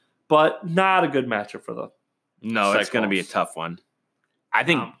watch. But not a good matchup for the No, it's going to be a tough one. I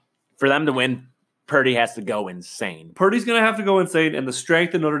think for them to win, Purdy has to go insane. Purdy's going to have to go insane, and the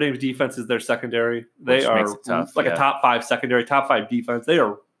strength of Notre Dame's defense is their secondary. They are tough, like a top 5 secondary, top 5 defense. They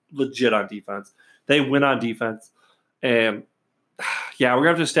are legit on defense. They win on defense. And, yeah, we're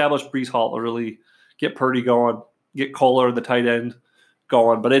going to have to establish Breece Hall to really get Purdy going, get Kohler, the tight end,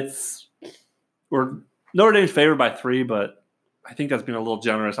 going. But Notre Dame's favored by 3, but I think that's being a little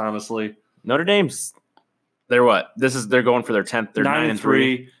generous, honestly. Notre Dame's they're what? They're going for their 10th. They're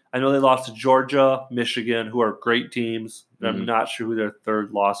 9-3. I know they lost to Georgia, Michigan, who are great teams. Mm-hmm. I'm not sure who their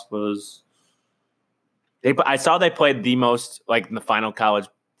third loss was. I saw they played the most, like in the final college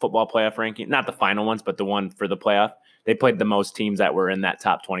football playoff ranking. Not the final ones, but the one for the playoff. They played the most teams that were in that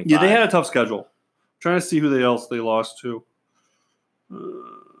top 25. Yeah, they had a tough schedule. I'm trying to see who else they lost to.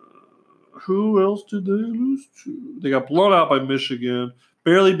 Who else did they lose to? They got blown out by Michigan.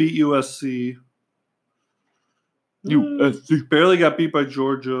 Barely beat USC. USC. Barely got beat by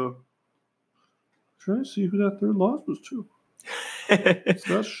Georgia. Trying to see who that third loss was to. It's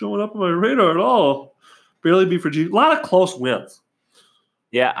not showing up on my radar at all. Barely beat Virginia. A lot of close wins.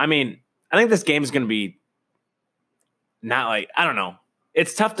 Yeah, I mean, I think this game is going to be not like, I don't know.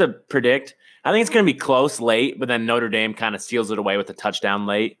 It's tough to predict. I think it's going to be close late, but then Notre Dame kind of steals it away with a touchdown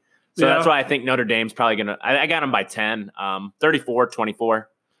late. So that's why I think Notre Dame's probably going to – I got them by 10, 34-24.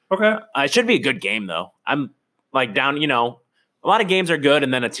 Okay. It should be a good game, though. I'm like down, a lot of games are good,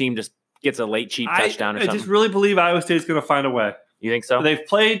 and then a team just gets a late cheap touchdown or something. I just really believe Iowa State's going to find a way. You think so? They've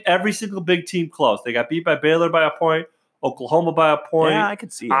played every single big team close. They got beat by Baylor by a point, Oklahoma by a point. Yeah, I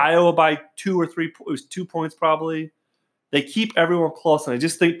could see it. Iowa by 2 or 3 – it was 2 points probably. They keep everyone close, and I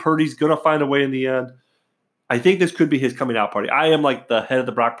just think Purdy's going to find a way in the end. I think this could be his coming out party. I am like the head of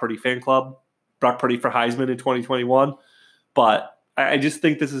the Brock Purdy fan club, Brock Purdy for Heisman in 2021. But I just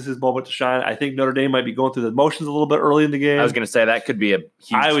think this is his moment to shine. I think Notre Dame might be going through the motions a little bit early in the game. I was going to say that could be a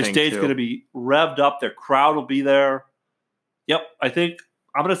huge Iowa thing State's too. going to be revved up. Their crowd will be there. Yep, I think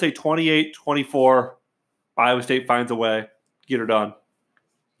I'm going to say 28-24. Iowa State finds a way. Get her done.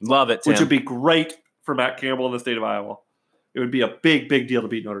 Love it, Tim. Which would be great for Matt Campbell in the state of Iowa. It would be a big, big deal to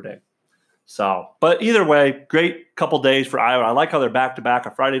beat Notre Dame. So, but either way, great couple days for Iowa. I like how they're back-to-back,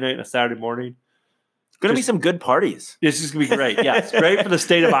 a Friday night and a Saturday morning. Going to be some good parties. It's just going to be great. Yeah, it's great for the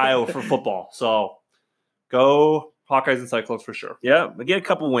state of Iowa for football. So, go Hawkeyes and Cyclones for sure. Yeah, but get a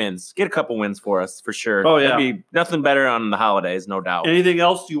couple wins. Get a couple wins for us for sure. Oh, yeah. That'd be nothing better on the holidays, no doubt. Anything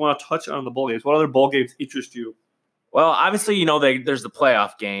else you want to touch on the bowl games? What other bowl games interest you? Well, obviously, there's the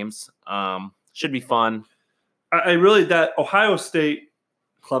playoff games. Should be fun. I really, that Ohio State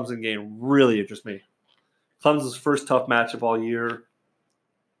Clemson game really interests me. Clemson's first tough matchup all year.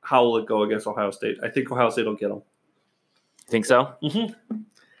 How will it go against Ohio State? I think Ohio State will get them. Think so? Mm-hmm.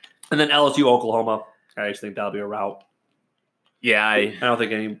 And then LSU Oklahoma. I just think that'll be a rout. Yeah, I don't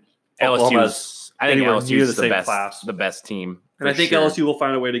think any LSU's. I think LSU's the best class. the best team. And I think LSU will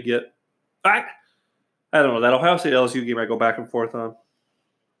find a way to get. I don't know, that Ohio State LSU game I go back and forth on.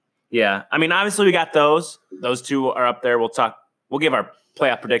 Yeah, I mean, obviously we got those. Those two are up there. We'll give our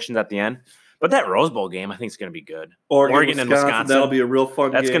playoff predictions at the end. But that Rose Bowl game, I think is going to be good. Oregon and Wisconsin. That'll be a real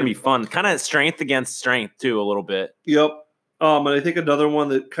fun game. That's going to be fun. Kind of strength against strength too, a little bit. Yep. And I think another one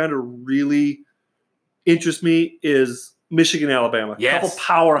that kind of really interests me is Michigan, Alabama. Yes. A couple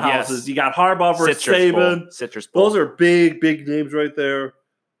powerhouses. Yes. You got Harbaugh versus Saban. Citrus Bowl. Those are big, big names right there.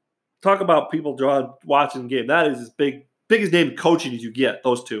 Talk about people watching the game. That is as biggest name in coaching as you get,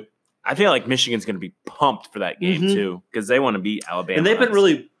 those two. I feel like Michigan's going to be pumped for that game too because they want to beat Alabama. And they've been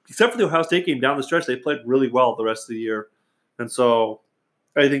really, except for the Ohio State game down the stretch, they played really well the rest of the year. And so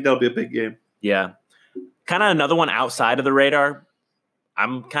I think that'll be a big game. Yeah. Kind of another one outside of the radar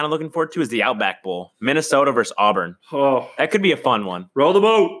I'm kind of looking forward to is the Outback Bowl. Minnesota versus Auburn. Oh, that could be a fun one. Row the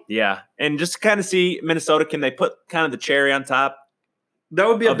boat. Yeah. And just to kind of see Minnesota, can they put kind of the cherry on top? That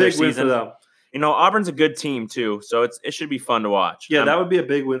would be a big win for them. Auburn's a good team too, so it should be fun to watch. Yeah, that would be a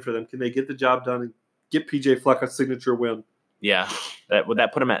big win for them. Can they get the job done and get PJ Fleck a signature win? Yeah. Would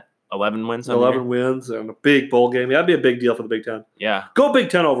that put them at 11 wins? 11 wins and a big bowl game. Yeah, that'd be a big deal for the Big Ten. Yeah. Go Big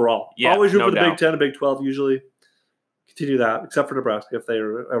Ten overall. Yeah, always root no for the doubt. Big Ten and Big 12 usually. Continue that, except for Nebraska if they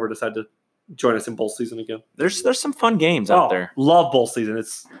ever decide to join us in bowl season again. There's some fun games out there. Love bowl season.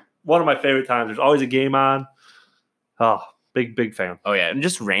 It's one of my favorite times. There's always a game on. Oh, big fan. Oh, yeah. And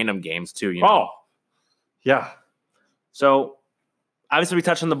just random games too. Oh, yeah. So, obviously, we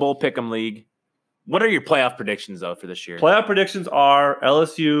touched on the Bowl Pick'em League. What are your playoff predictions, though, for this year? Playoff predictions are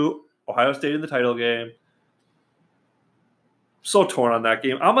LSU, Ohio State in the title game. So torn on that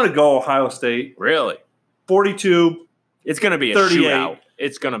game. I'm going to go Ohio State. Really? 42. It's going to be a 38. shootout.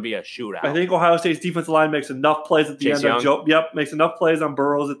 It's going to be a shootout. I think Ohio State's defensive line makes enough plays at the Chase end. Young? Makes enough plays on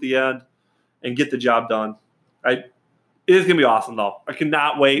Burrows at the end and get the job done. It is going to be awesome, though. I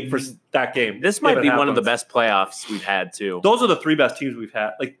cannot wait for that game. This might be one of the best playoffs we've had, too. Those are the three best teams we've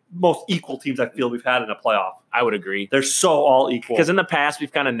had. Like, most equal teams I feel we've had in a playoff. I would agree. They're so all equal. Because in the past,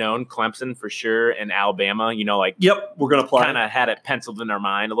 we've kind of known Clemson for sure and Alabama, yep, we're going to play. Kind of had it penciled in our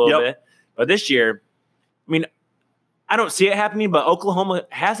mind a little bit. But this year, I mean, I don't see it happening, but Oklahoma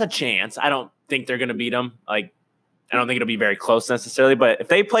has a chance. I don't think they're going to beat them. I don't think it'll be very close necessarily. But if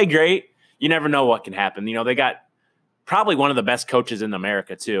they play great, you never know what can happen. They got probably one of the best coaches in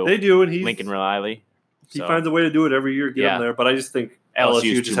America, too. They do, and Lincoln Riley. He finds a way to do it every year, get him there. But I just think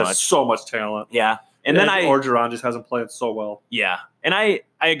LSU just has so much talent. Yeah. And then Orgeron just hasn't played so well. Yeah. And I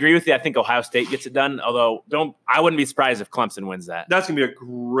agree with you. I think Ohio State gets it done, although I wouldn't be surprised if Clemson wins that. That's going to be a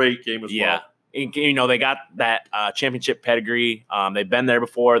great game as well. Yeah. They got that championship pedigree. They've been there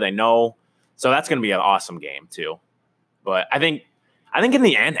before. They know. So that's going to be an awesome game, too. But I think in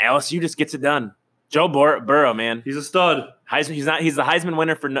the end, LSU just gets it done. Joe Burrow, man, He's a stud. Heisman. He's the Heisman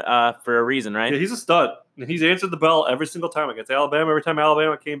winner for a reason, right? Yeah, he's a stud. And he's answered the bell every single time against Alabama. Every time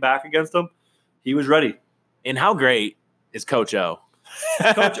Alabama came back against him, he was ready. And how great is Coach O?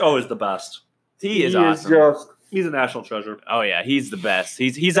 Coach O is the best. He is awesome. He's a national treasure. Oh yeah, he's the best.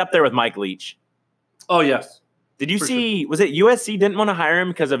 He's up there with Mike Leach. Oh yes. Did you see? Sure. Was it USC didn't want to hire him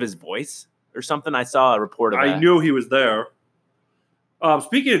because of his voice or something? I saw a report of that. I knew he was there.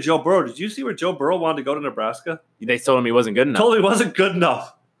 Speaking of Joe Burrow, did you see where Joe Burrow wanted to go to Nebraska? They told him he wasn't good enough. Told him he wasn't good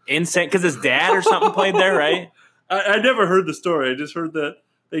enough. Insane, because his dad or something played there, right? I never heard the story. I just heard that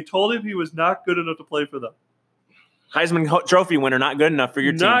they told him he was not good enough to play for them. Heisman Trophy winner, not good enough for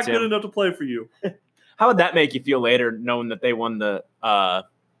your team. Not good enough to play for you. How would that make you feel later, knowing that they won the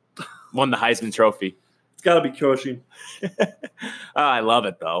Heisman Trophy? It's got to be coaching. I love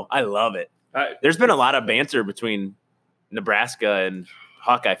it, though. I love it. There's been a lot of banter between Nebraska and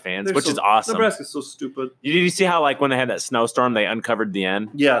Hawkeye fans, which is awesome. Nebraska's so stupid. Did you see how, like, when they had that snowstorm, they uncovered the end?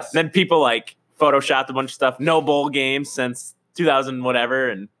 Yes. And then people, like, photoshopped a bunch of stuff. No bowl games since 2000 whatever.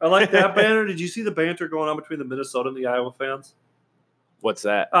 And I like that banter. Did you see the banter going on between the Minnesota and the Iowa fans? What's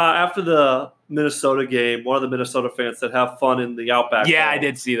that? After the Minnesota game, one of the Minnesota fans said, "Have fun in the Outback Bowl." Yeah, I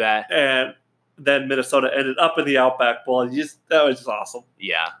did see that. And then Minnesota ended up in the Outback Bowl. That was just awesome.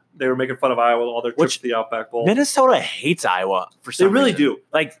 Yeah. They were making fun of Iowa all their trips to the Outback Bowl. Minnesota hates Iowa for some reason. They really do.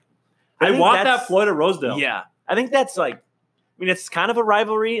 Like, they want that Floyd of Rosedale. Yeah. I think that's like, I mean, it's kind of a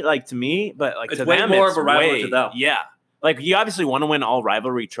rivalry, like, to me, but like, it's to way them, more it's of a rivalry to them. Yeah. Like, you obviously want to win all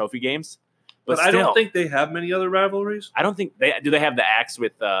rivalry trophy games. But I don't think they have many other rivalries. I don't think they have the axe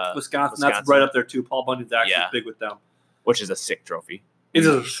with Wisconsin. That's right up there too. Paul Bunyan's axe is big with them, which is a sick trophy. It's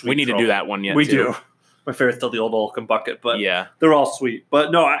a sweet we need trophy. to do that one yet. We do. My favorite's still the old Olcombe bucket, but yeah, they're all sweet.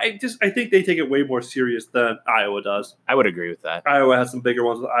 But no, I think they take it way more serious than Iowa does. I would agree with that. Iowa has some bigger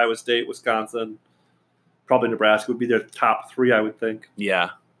ones with Iowa State, Wisconsin, probably Nebraska would be their top three, I would think. Yeah,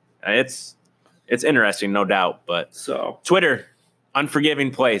 it's interesting, no doubt. But so Twitter.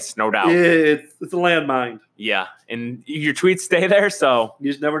 Unforgiving place, no doubt. It's a landmine. Yeah, and your tweets stay there, so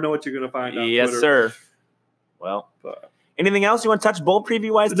you just never know what you're going to find on yes, Twitter. Sir. Well, anything else you want to touch bowl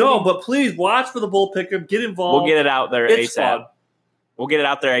preview-wise? No, but please watch for the bowl pick'em. Get involved. We'll get it out there it's ASAP. Fun. We'll get it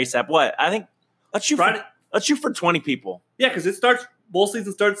out there ASAP. What? I think let's shoot for 20 people. Yeah, because bowl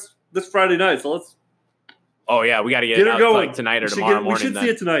season starts this Friday night, so let's. Oh yeah, we got to get it out going. Like tonight or tomorrow morning. We should see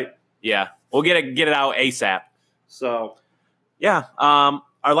it tonight. Yeah, we'll get it out ASAP. So. Yeah.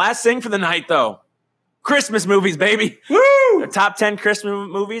 Our last thing for the night, though, Christmas movies, baby. Woo! The top 10 Christmas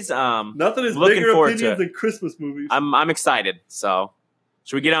movies. Nothing is bigger opinions than Christmas movies. I'm excited. So,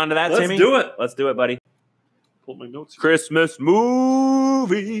 should we get on to that, Timmy? Let's do it. Let's do it, buddy. Pull my notes here. Christmas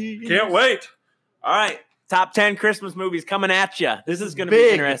movies. Can't wait. All right. Top 10 Christmas movies coming at you. This is going to be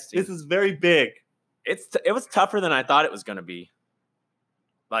interesting. This is very big. It was tougher than I thought it was going to be.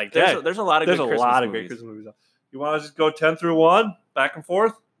 Like, there's a lot of good Christmas movies. You want to just go 10 through 1, back and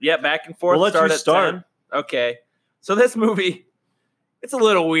forth? Yeah, back and forth. We'll let you start. 10. Okay. So this movie, it's a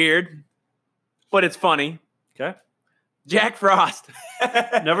little weird, but it's funny. Okay. Jack Frost.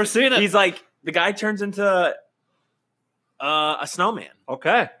 Never seen it. He's like, the guy turns into a snowman.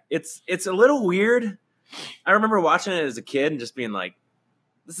 Okay. It's a little weird. I remember watching it as a kid and just being like,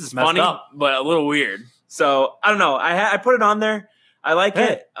 this is funny, but a little weird. So, I don't know. I put it on there. I like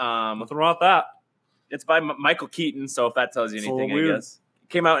it. Nothing wrong with that. It's by Michael Keaton, so if that tells you anything, I guess. It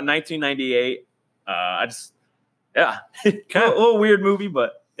came out in 1998. A little weird movie,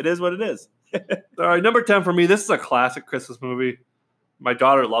 but it is what it is. All right, number 10 for me. This is a classic Christmas movie. My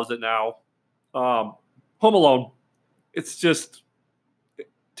daughter loves it now. Home Alone. It's just,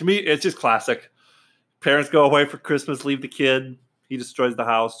 to me, it's just classic. Parents go away for Christmas, leave the kid. He destroys the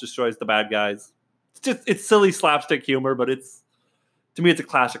house, destroys the bad guys. It's silly slapstick humor, but to me, it's a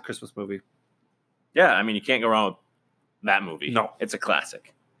classic Christmas movie. Yeah, I mean, you can't go wrong with that movie. No. It's a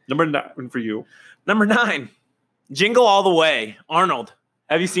classic. Number 9 for you. Number 9, Jingle All the Way, Arnold.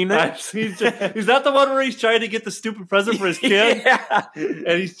 Have you seen that? Is that the one where he's trying to get the stupid present for his kid? Yeah.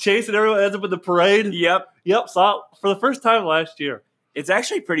 And he's chasing everyone, ends up in the parade? Yep. Saw it for the first time last year. It's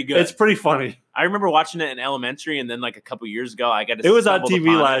actually pretty good. It's pretty funny. I remember watching it in elementary, and then like a couple years ago, I got to. It was on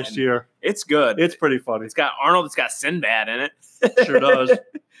TV last year. It's good. It's pretty funny. It's got Arnold. It's got Sinbad in it. Sure does.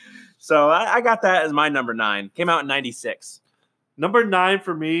 So I got that as my number 9. Came out in 96. Number 9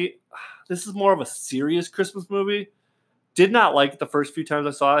 for me, this is more of a serious Christmas movie. Did not like it the first few times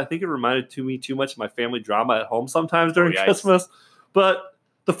I saw it. I think it reminded me too much of my family drama at home sometimes during Christmas. But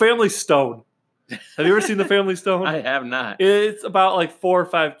The Family Stone. Have you ever seen The Family Stone? I have not. It's about like 4 or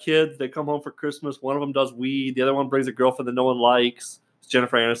 5 kids. They come home for Christmas. One of them does weed. The other one brings a girlfriend that no one likes. It's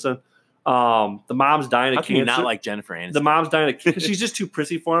Jennifer Aniston. The mom's dying of How can cancer. you not like Jennifer Aniston? The mom's dying of cancer. She's just too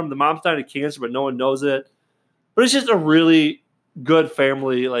prissy for him. The mom's dying of cancer, but no one knows it. But it's just a really good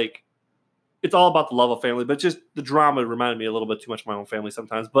family. Like, it's all about the love of family, but just the drama reminded me a little bit too much of my own family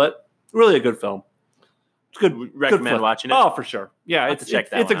sometimes. But really a good film. It's good. Recommend good watching it. Oh, for sure. Yeah, I'll have to check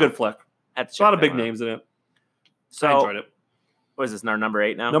that it's a one good out. flick. Had to A check lot of that big one out. names in it. So, I enjoyed it. What is this? Our number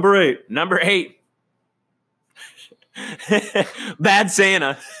 8 now? Number 8. Number 8. Bad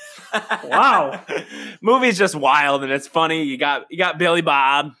Santa. Wow. Movie's just wild and it's funny. You got Billy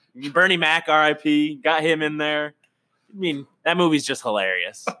Bob, Bernie Mac, R.I.P. Got him in there. I mean, that movie's just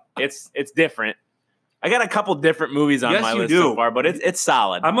hilarious. It's different. I got a couple different movies on my list so far, but it's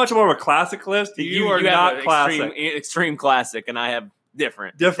solid. I'm much more of a classic list. You are have not an classic. extreme classic, and I have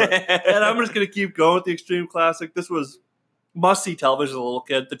different. And I'm just going to keep going with the extreme classic. This was must-see television as a little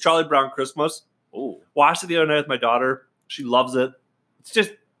kid. The Charlie Brown Christmas. Ooh. Watched it the other night with my daughter. She loves it. It's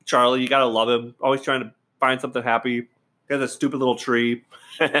just Charlie. You got to love him. Always trying to find something happy. He has a stupid little tree.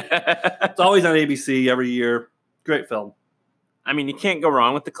 It's always on ABC every year. Great film. I mean, you can't go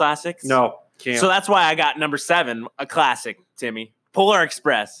wrong with the classics. No, can't. So that's why I got number 7, a classic, Timmy. Polar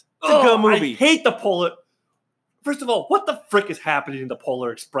Express. It's a good movie. I hate the Polar. First of all, what the frick is happening in the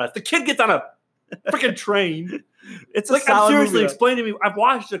Polar Express? The kid gets on a freaking train. It's like, a solid seriously, movie. explain to me. I've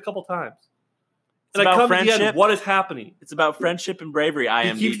watched it a couple times. It's And I about come to the friendship. end, what is happening? It's about friendship and bravery.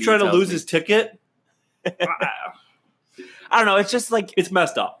 He keeps trying to lose his ticket. I don't know. It's just like It's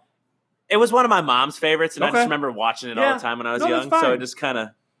messed up. it was one of my mom's favorites, and I Okay. just remember watching it all Yeah. the time when I was No, that's young. fine. So it just kind of,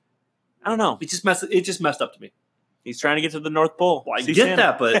 I don't know. It just messed up to me. He's trying to get to the North Pole. Well, I See get Santa.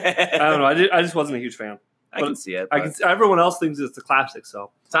 that, but I don't know. I just wasn't a huge fan. I can see it. I can. Everyone else thinks it's a classic,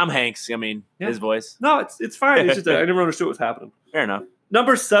 so Tom Hanks. I mean, Yeah. his voice. no, it's fine. It's just I never understood what was happening. Fair enough.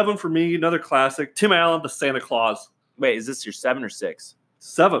 Number 7 for me, another classic. Tim Allen, The Santa Claus. Wait, is this your 7 or 6?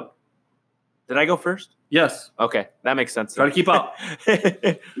 7. Did I go first? Yes. Okay, that makes sense. Try to keep up.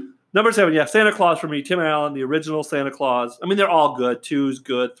 Number 7, yeah, Santa Claus for me. Tim Allen, the original Santa Claus. I mean, they're all good. 2's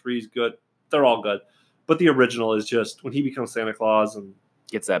good. 3's good. They're all good. But the original is just when he becomes Santa Claus and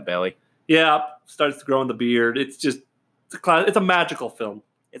Gets that belly. yeah, starts to grow in the beard. It's just it's a magical film.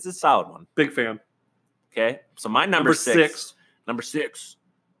 It's a solid one. Big fan. Okay, so my number 6. Number 6.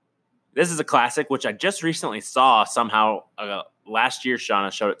 This is a classic, which I just recently saw somehow last year.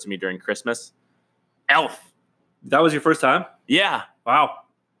 Shauna showed it to me during Christmas. Elf. That was your first time? Yeah, Wow.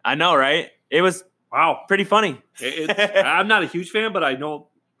 I know, right? It was Wow. pretty funny. I'm not a huge fan, but I know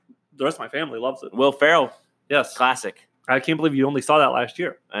the rest of my family loves it. Will Ferrell, Yes. classic. I can't believe you only saw that last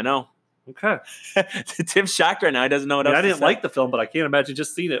year. I know. Okay. Tim's shocked right now. He doesn't know what else I to didn't say. like the film, but I can't imagine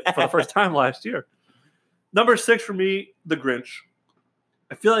just seeing it for the first time last year. Number 6 for me, The Grinch.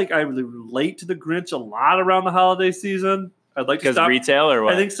 I feel like I really relate to The Grinch a lot around the holiday season. I'd like to Because stop. retail or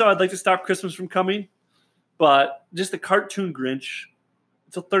what? I think so. I'd like to stop Christmas from coming. But just the cartoon Grinch,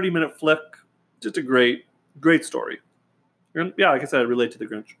 it's a 30-minute flick. Just a great story. And yeah, like I said, I relate to The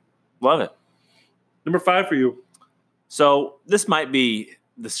Grinch. Love it. Number 5 for you. So this might be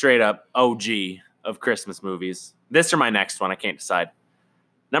the straight up OG of Christmas movies. This or my next one. I can't decide.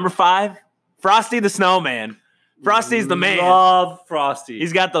 Number 5, Frosty the Snowman. Frosty's the man. Love Frosty.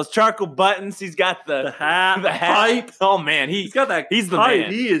 He's got those charcoal buttons. He's got the the hat, the hat. pipe. Oh man, He's got that. he's the pipe.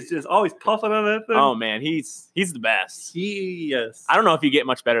 man. He is just always puffing on that thing. Oh man, he's the best. Yes. I don't know if you get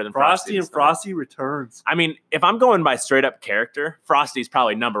much better than Frosty the and Snowman. Frosty Returns. I mean, if I'm going by straight up character, Frosty's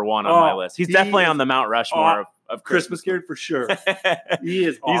probably number 1 on my list. He's he definitely is on the Mount Rushmore of Christmas Kid for sure. He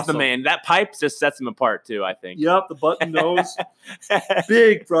is awesome. He's the man. That pipe just sets him apart too, I think. Yep, the button nose.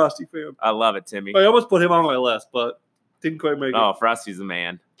 Big Frosty fan. I love it, Timmy. I almost put him on my list, but didn't quite make it. Oh, Frosty's the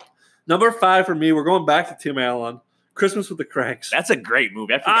man. Number 5 for me, we're going back to Tim Allen. Christmas with the Cranks. That's a great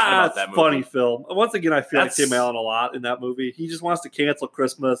movie. I forgot about It's that a movie. funny film. Once again, I feel That's- like Tim Allen a lot in that movie. He just wants to cancel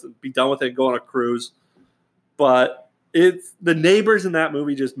Christmas and be done with it and go on a cruise. But it's the neighbors in that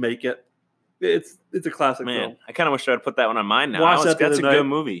movie just make it. It's a classic Man, film. I kind of wish I would put that one on mine now. Watch that the That's a other good night.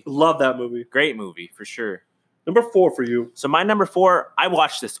 movie. Love that movie. Great movie, for sure. Number 4 for you. So my number 4, I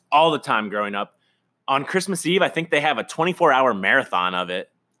watched this all the time growing up. On Christmas Eve, I think they have a 24-hour marathon of it.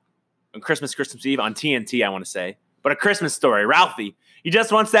 On Christmas Eve on TNT, I want to say. But A Christmas Story, Ralphie. He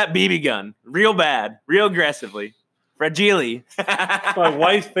just wants that BB gun. Real bad. Real aggressively. Fragile. My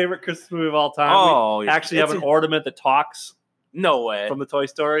wife's favorite Christmas movie of all time. Oh, We actually have an ornament that talks No way. from the Toy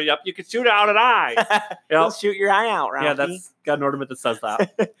Story. Yep, you can shoot out an eye. You'll Yep. shoot your eye out, Ralphie. Yeah, that's got an ornament that says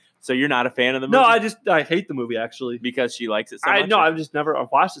that. So you're not a fan of the movie? No, I hate the movie actually Because she likes it so much? No,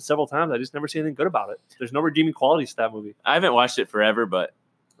 I've watched it several times. I just never seen anything good about it. There's no redeeming qualities to that movie. I haven't watched it forever, but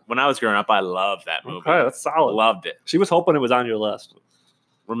when I was growing up, I loved that movie. Okay, that's solid. Loved it. She was hoping it was on your list.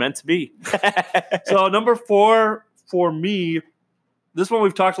 We're meant to be. So number 4 for me, this one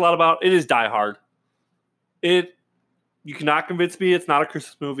we've talked a lot about. It is Die Hard. You cannot convince me it's not a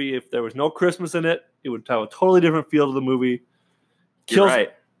Christmas movie. If there was no Christmas in it, it would have a totally different feel to the movie. You're right.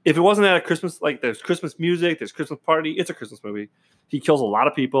 If it wasn't at a Christmas, like there's Christmas music, there's Christmas party, it's a Christmas movie. He kills a lot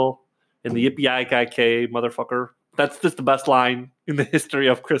of people in the yippee-yi-ki-yay motherfucker. That's just the best line in the history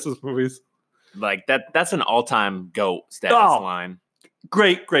of Christmas movies. Like that's an all-time GOAT status line.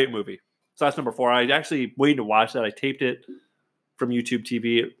 Great movie. So that's number 4. I actually waited to watch that. I taped it from YouTube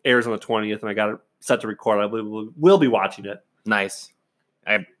TV. It airs on the 20th, and I got it set to record. I will be watching it. Nice.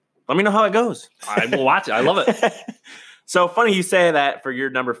 Let me know how it goes. I will watch it. I love it. So funny you say that for your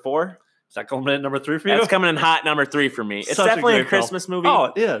number 4. Is that coming in number 3 for you? That's coming in hot number 3 for me. It's Such definitely a great Christmas movie. Oh,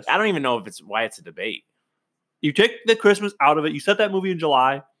 it is. I don't even know why it's a debate. You take the Christmas out of it. You set that movie in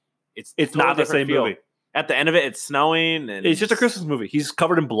July. It's totally not the different same feel. movie. At the end of it, it's snowing. And It's just a Christmas movie. He's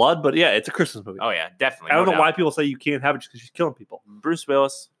covered in blood, but yeah, it's a Christmas movie. Oh, yeah, definitely. I don't no know doubt. why people say you can't have it just because she's killing people. Bruce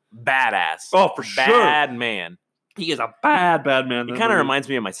Willis, badass. Oh, for sure. Bad man. He is a bad man. He kind of reminds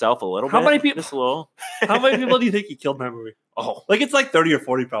me of myself a little bit. How many people? Just a little. How many people do you think he killed in that movie? Oh, Like it's like 30 or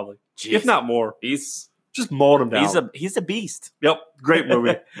 40 probably, jeez. if not more. He's Just mowed him down. he's a beast. Yep, great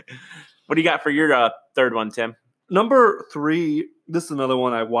movie. What do you got for your third one, Tim? Number 3. This is another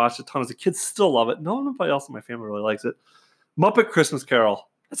one I watched a ton as a kid. Still love it. Nobody else in my family really likes it. Muppet Christmas Carol.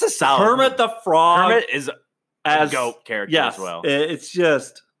 That's a solid. Kermit the Frog. Kermit is a GOAT character yes, as well. It's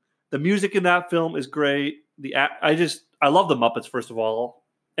just the music in that film is great. I love the Muppets first of all,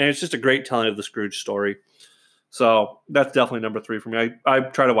 and it's just a great telling of the Scrooge story. So that's definitely number 3 for me. I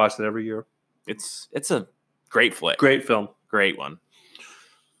try to watch that every year. It's a great flick. Great film. Great one.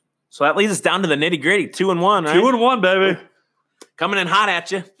 So that leads us down to the nitty gritty. 2 and 1, right? 2 and 1, baby. Coming in hot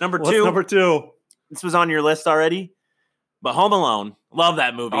at you. Number What's 2. number 2? This was on your list already. But Home Alone. Love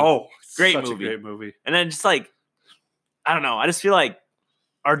that movie. Oh, great such movie. a great movie. And then just like, I don't know. I just feel like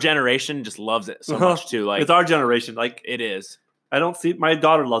our generation just loves it so much too. Like It's our generation. Like it is. I don't see my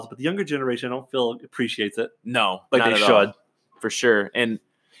daughter loves it, but the younger generation I don't feel appreciates it No, like not they at should. all, for sure. And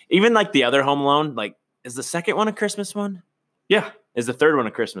even like the other Home Alone, like is the second one a Christmas one? Yeah. Is the third one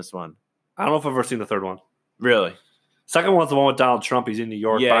a Christmas one? I don't know if I've ever seen the third one. Really? Second one's the one with Donald Trump. He's in New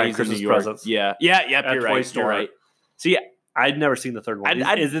York buying he's Christmas in New York. presents. Yeah. At You're Toy right. Store. You're right. See, I'd never seen the third one.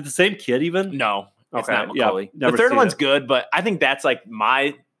 Is it the same kid even? no, it's Okay, not yeah, Macaulay. never The third seen one's it. good, but I think that's like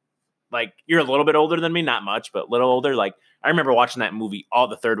you're a little bit older than me, not much, but a little older. Like I remember watching that movie,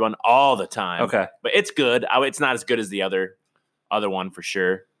 the third one, all the time. Okay. But it's good. It's not as good as the other one for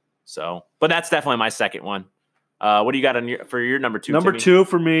sure. So, but that's definitely my second one. What do you got for your number 2? Number Timmy? 2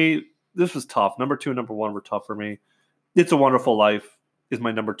 for me, this was tough. Number 2 and number 1 were tough for me. It's a Wonderful Life is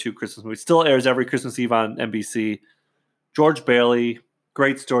my number 2 Christmas movie. Still airs every Christmas Eve on NBC. George Bailey,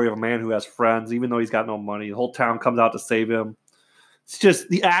 great story of a man who has friends, even though he's got no money. The whole town comes out to save him. It's just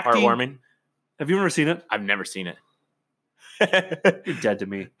the acting. Heartwarming. Have you ever seen it? I've never seen it. You're dead to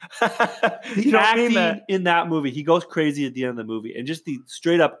me. You The don't acting mean that. in that movie, he goes crazy at the end of the movie, and just the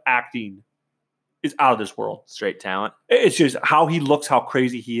straight up acting is out of this world. Straight talent. It's just how he looks, how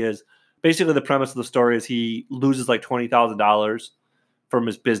crazy he is. Basically, the premise of the story is he loses like $20,000 from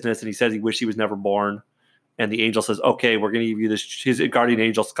his business, and he says he wished he was never born. And the angel says, "Okay, we're going to give you this." His guardian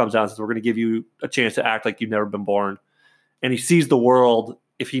angel comes down and says, "We're going to give you a chance to act like you've never been born." And he sees the world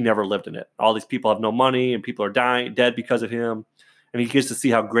if he never lived in it. All these people have no money, and people are dead because of him. And he gets to see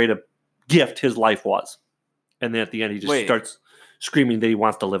how great a gift his life was. And then at the end, he just starts screaming that he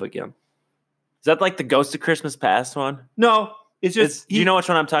wants to live again. Is that like the Ghost of Christmas Past one? No, it's just do you know which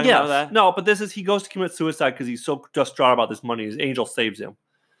one I'm talking about? That no, but this is he goes to commit suicide because he's so distraught about this money. His angel saves him,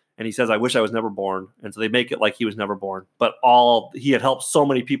 and he says, "I wish I was never born." And so they make it like he was never born, but he had helped so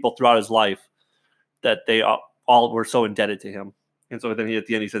many people throughout his life that they all were so indebted to him. And so then at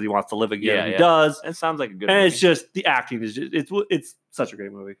the end he says he wants to live again. Yeah, He does. It sounds like a good. And movie. it's just the acting is just it's such a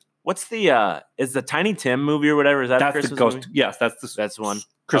great movie. What's the is the Tiny Tim movie or whatever? Is that a That's Christmas the ghost. movie? Yes, That's one.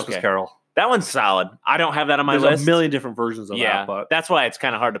 Christmas Okay. Carol. That one's solid. I don't have that on my There's list. a million different versions of Yeah, that, but that's why it's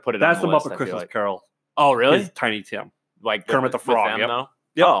kind of hard to put it. that's on the list, Muppet I feel Christmas like. Carol. Oh, really? Is Tiny Tim. Like Kermit the with Frog, them, yep. though?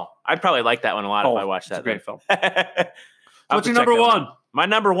 Yep. Oh, I'd probably like that one a lot if I watched that. It's a great film. I'll What's have your to check number that 1? My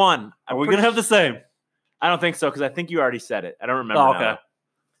number 1. Are we gonna have the same? I don't think so because I think you already said it. I don't remember. Oh, now. okay.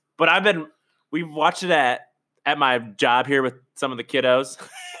 But we've watched it at my job here with some of the kiddos.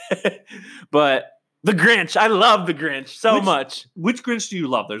 But The Grinch. I love The Grinch so much. Which Grinch do you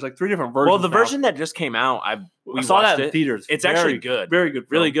love? There's like 3 different versions. Well, the now. version that just came out, we saw that in it. theaters. It's actually good. Very good.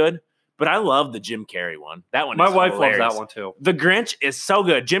 Really good. But I love the Jim Carrey one. That one My is wife hilarious. loves that one too. The Grinch is so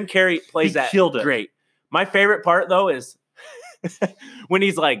good. Jim Carrey plays that killed it. Great. My favorite part, though, is when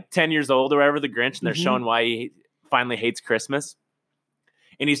he's like 10 years old or whatever, the Grinch, and they're showing why he finally hates Christmas.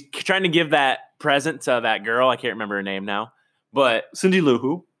 And he's trying to give that present to that girl. I can't remember her name now. But Cindy Lou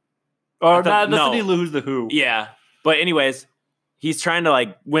Who? Or no. Cindy Lou Who's the Who. Yeah. But anyways, he's trying to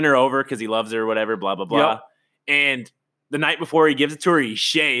like win her over because he loves her or whatever, blah, blah, blah. Yep. And the night before he gives it to her, he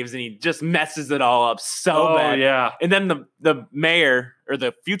shaves and he just messes it all up so bad. Yeah. And then the mayor, or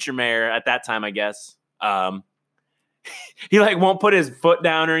the future mayor at that time, I guess, he like won't put his foot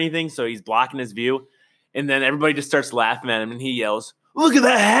down or anything, so he's blocking his view. And then everybody just starts laughing at him and he yells, "Look at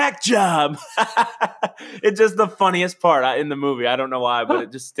that hack job." It's just the funniest part in the movie. I don't know why, but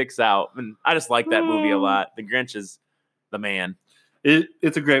it just sticks out. And I just like that movie a lot. The Grinch is the man.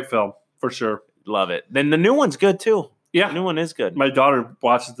 It's a great film, for sure. Love it. Then the new one's good too. Yeah. The new one is good. My daughter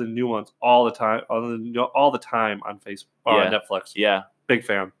watches the new ones all the time on Facebook or on Netflix. Yeah. Big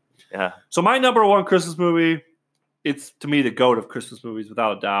fan. Yeah. So my number one Christmas movie, it's to me the GOAT of Christmas movies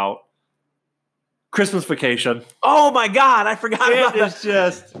without a doubt. Christmas Vacation. Oh my God, I forgot about that. It's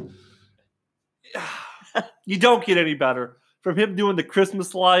just you don't get any better. From him doing the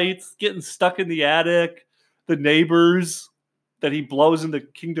Christmas lights, getting stuck in the attic, the neighbors that he blows into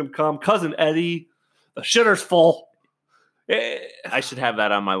Kingdom Come, Cousin Eddie, the shitter's full. I should have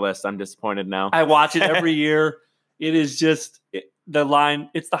that on my list. I'm disappointed now. I watch it every year. It is just the line.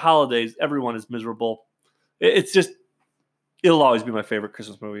 It's the holidays. Everyone is miserable. It's just, it'll always be my favorite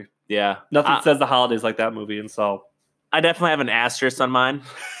Christmas movie. Yeah. Nothing says the holidays like that movie. And so I definitely have an asterisk on mine.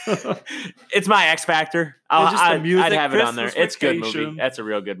 It's my X Factor. The music, I'd have it on there. Christmas It's a good Vacation. movie. That's a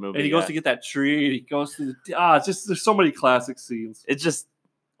real good movie. And he goes to get that tree. And he goes to it's just, there's so many classic scenes. It's just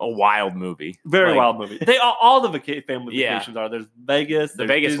a wild movie. Very wild movie. They all the family Yeah. vacations are. There's Vegas. The There's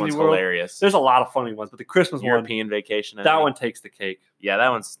Vegas Disney one's World. hilarious. There's a lot of funny ones, but the Christmas European Vacation. one, that one takes the cake. Yeah, that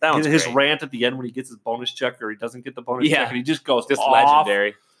one's his great. rant at the end when he gets his bonus check or he doesn't get the bonus Yeah. check and he just goes Just off.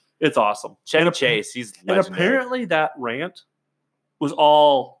 legendary. It's awesome. Chevy And Chase, he's And legendary. apparently that rant was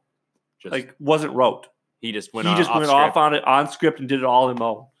all Just, wasn't wrote. he just went He just went off off on it on script and did it all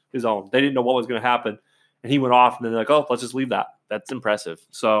his own. They didn't know what was going to happen, and he went off and then they're like, "Oh, let's just leave that." That's impressive.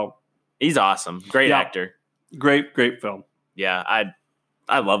 So He's awesome. Great Yeah. actor. great film. Yeah,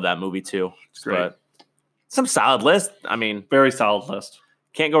 I love that movie too. It's great. But some solid list. I mean, Very solid list.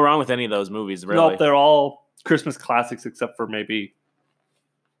 can't go wrong with any of those movies, really. Nope, they're all Christmas classics except for maybe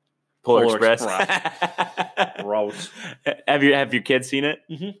Polar Express. Gross. Have your kids seen it?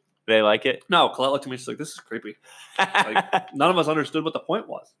 Mhm. They like it? No, Colette looked at me. She's like, "This is creepy." Like, none of us understood what the point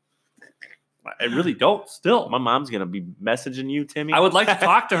was. I really don't. Still, My mom's gonna be messaging you, Timmy. I would like to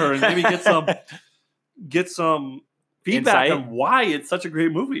talk to her and maybe get some feedback Insight. on why it's such a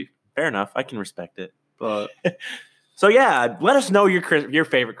great movie. Fair enough. I can respect it. But So yeah, let us know your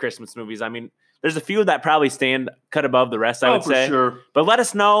favorite Christmas movies. I mean, there's a few that probably cut above the rest. I would for say, sure. but let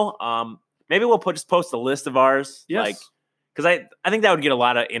us know. Maybe we'll just post a list of ours. Yes. Because I think that would get a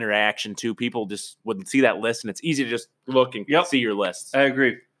lot of interaction too. People just wouldn't see that list, and it's easy to just look and see your lists. I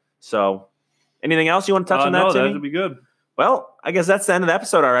agree. So, anything else you want to touch on that? No, Timmy? that would be good. Well, I guess that's the end of the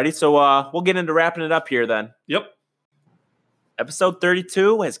episode already. So we'll get into wrapping it up here then. Yep. Episode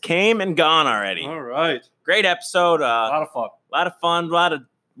 32 has came and gone already. All right. Great episode. A lot of fun. A lot of fun, a lot of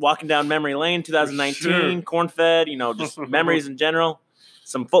walking down memory lane, 2019, sure. corn-fed, just memories in general.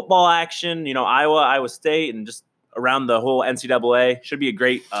 Some football action, Iowa State, and just around the whole NCAA. Should be a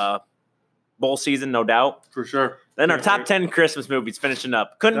great bowl season, no doubt. For sure. Then our top 10 Christmas movies finishing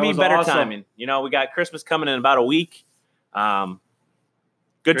up. Couldn't That be was better awesome. timing. We got Christmas coming in about a week.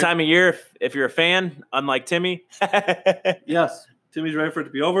 Good Great. time of year if you're a fan, unlike Timmy. Yes. Timmy's ready for it to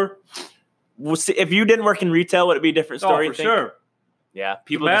be over. We'll see. If you didn't work in retail, would it be a different story? For sure. Yeah,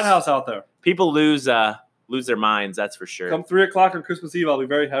 People madhouse out there. People lose their minds. That's for sure. Come 3:00 on Christmas Eve, I'll be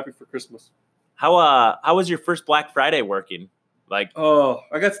very happy for Christmas. How was your first Black Friday working? Like Oh,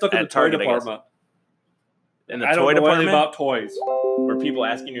 I got stuck in At the toy Target, I guess. department. in the I toy don't know department? anything about toys. Were people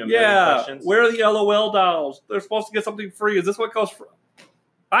asking you a million Yeah, questions? where are the LOL dolls? They're supposed to get something free. Is this what goes for?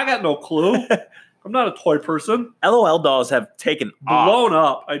 I got no clue. I'm not a toy person. LOL dolls have taken off. Blown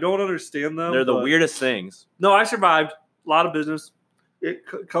up. I don't understand them. They're the but- weirdest things. No, I survived. A lot of business. It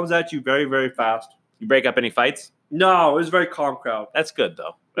comes at you very, very fast. You break up any fights? No, it was a very calm crowd. That's good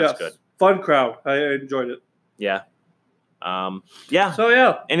though. That's Yes. good. Fun crowd. I enjoyed it. Yeah. Yeah. So,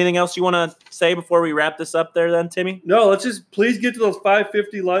 yeah. Anything else you want to say before we wrap this up there then, Timmy? No, let's just please get to those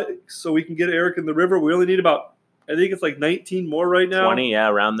 550 likes so we can get Eric in the river. We only need about, I think it's like 19 more right now. 20, yeah,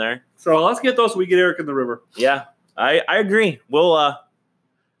 around there. So let's get those so we get Eric in the river. Yeah, I agree. We'll, I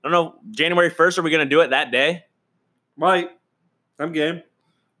don't know, January 1st, are we going to do it that day? Might. I'm game.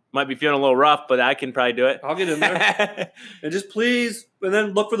 Might be feeling a little rough, but I can probably do it. I'll get in there. And just please, and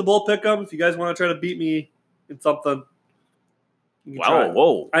then look for the bull pick'em if you guys want to try to beat me in something. Wow,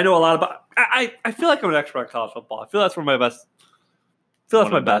 whoa. I know a lot about I feel like I'm an expert at college football. I feel that's my best. I feel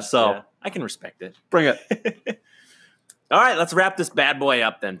that's my best. So yeah, I can respect it. Bring it. All right, let's wrap this bad boy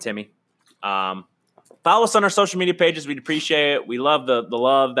up then, Timmy. Follow us on our social media pages. We'd appreciate it. We love the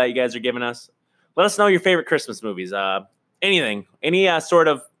love that you guys are giving us. Let us know your favorite Christmas movies. Anything, any sort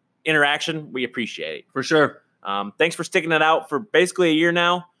of interaction, we appreciate it. For sure. Thanks for sticking it out for basically a year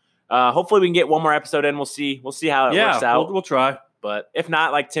now. Hopefully we can get one more episode in. We'll see how it works out. We'll try. But if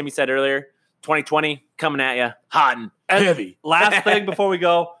not, like Timmy said earlier, 2020 coming at you hot and heavy. Last thing before we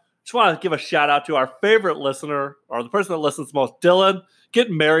go, just want to give a shout out to our favorite listener, or the person that listens most, Dylan,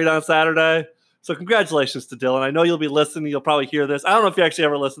 getting married on Saturday. So congratulations to Dylan. I know you'll be listening. You'll probably hear this. I don't know if you actually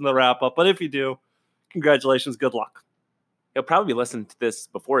ever listen to the wrap up, but if you do, congratulations. Good luck. He'll probably listen to this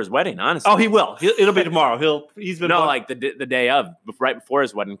before his wedding, honestly. Oh, he will. It'll be tomorrow. He's been like the day of, right before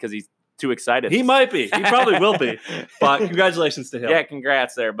his wedding, because he's too excited. He might be. He probably will be. But congratulations to him. Yeah,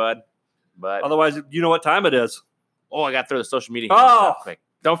 congrats there, bud. But otherwise, you know what time it is. Oh, I got to throw the social media. Oh, quick!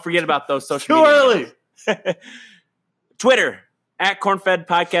 Don't forget about those social media. Too early. Twitter @CornFed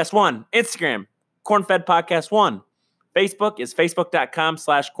Podcast 1, Instagram CornFed Podcast 1, Facebook is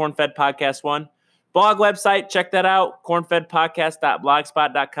facebook.com/CornFed Podcast 1. Blog website, check that out,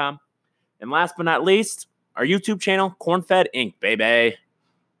 cornfedpodcast.blogspot.com. And last but not least, our YouTube channel, Cornfed Inc., baby.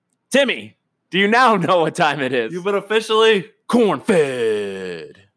 Timmy, do you now know what time it is? You've been officially corn-fed.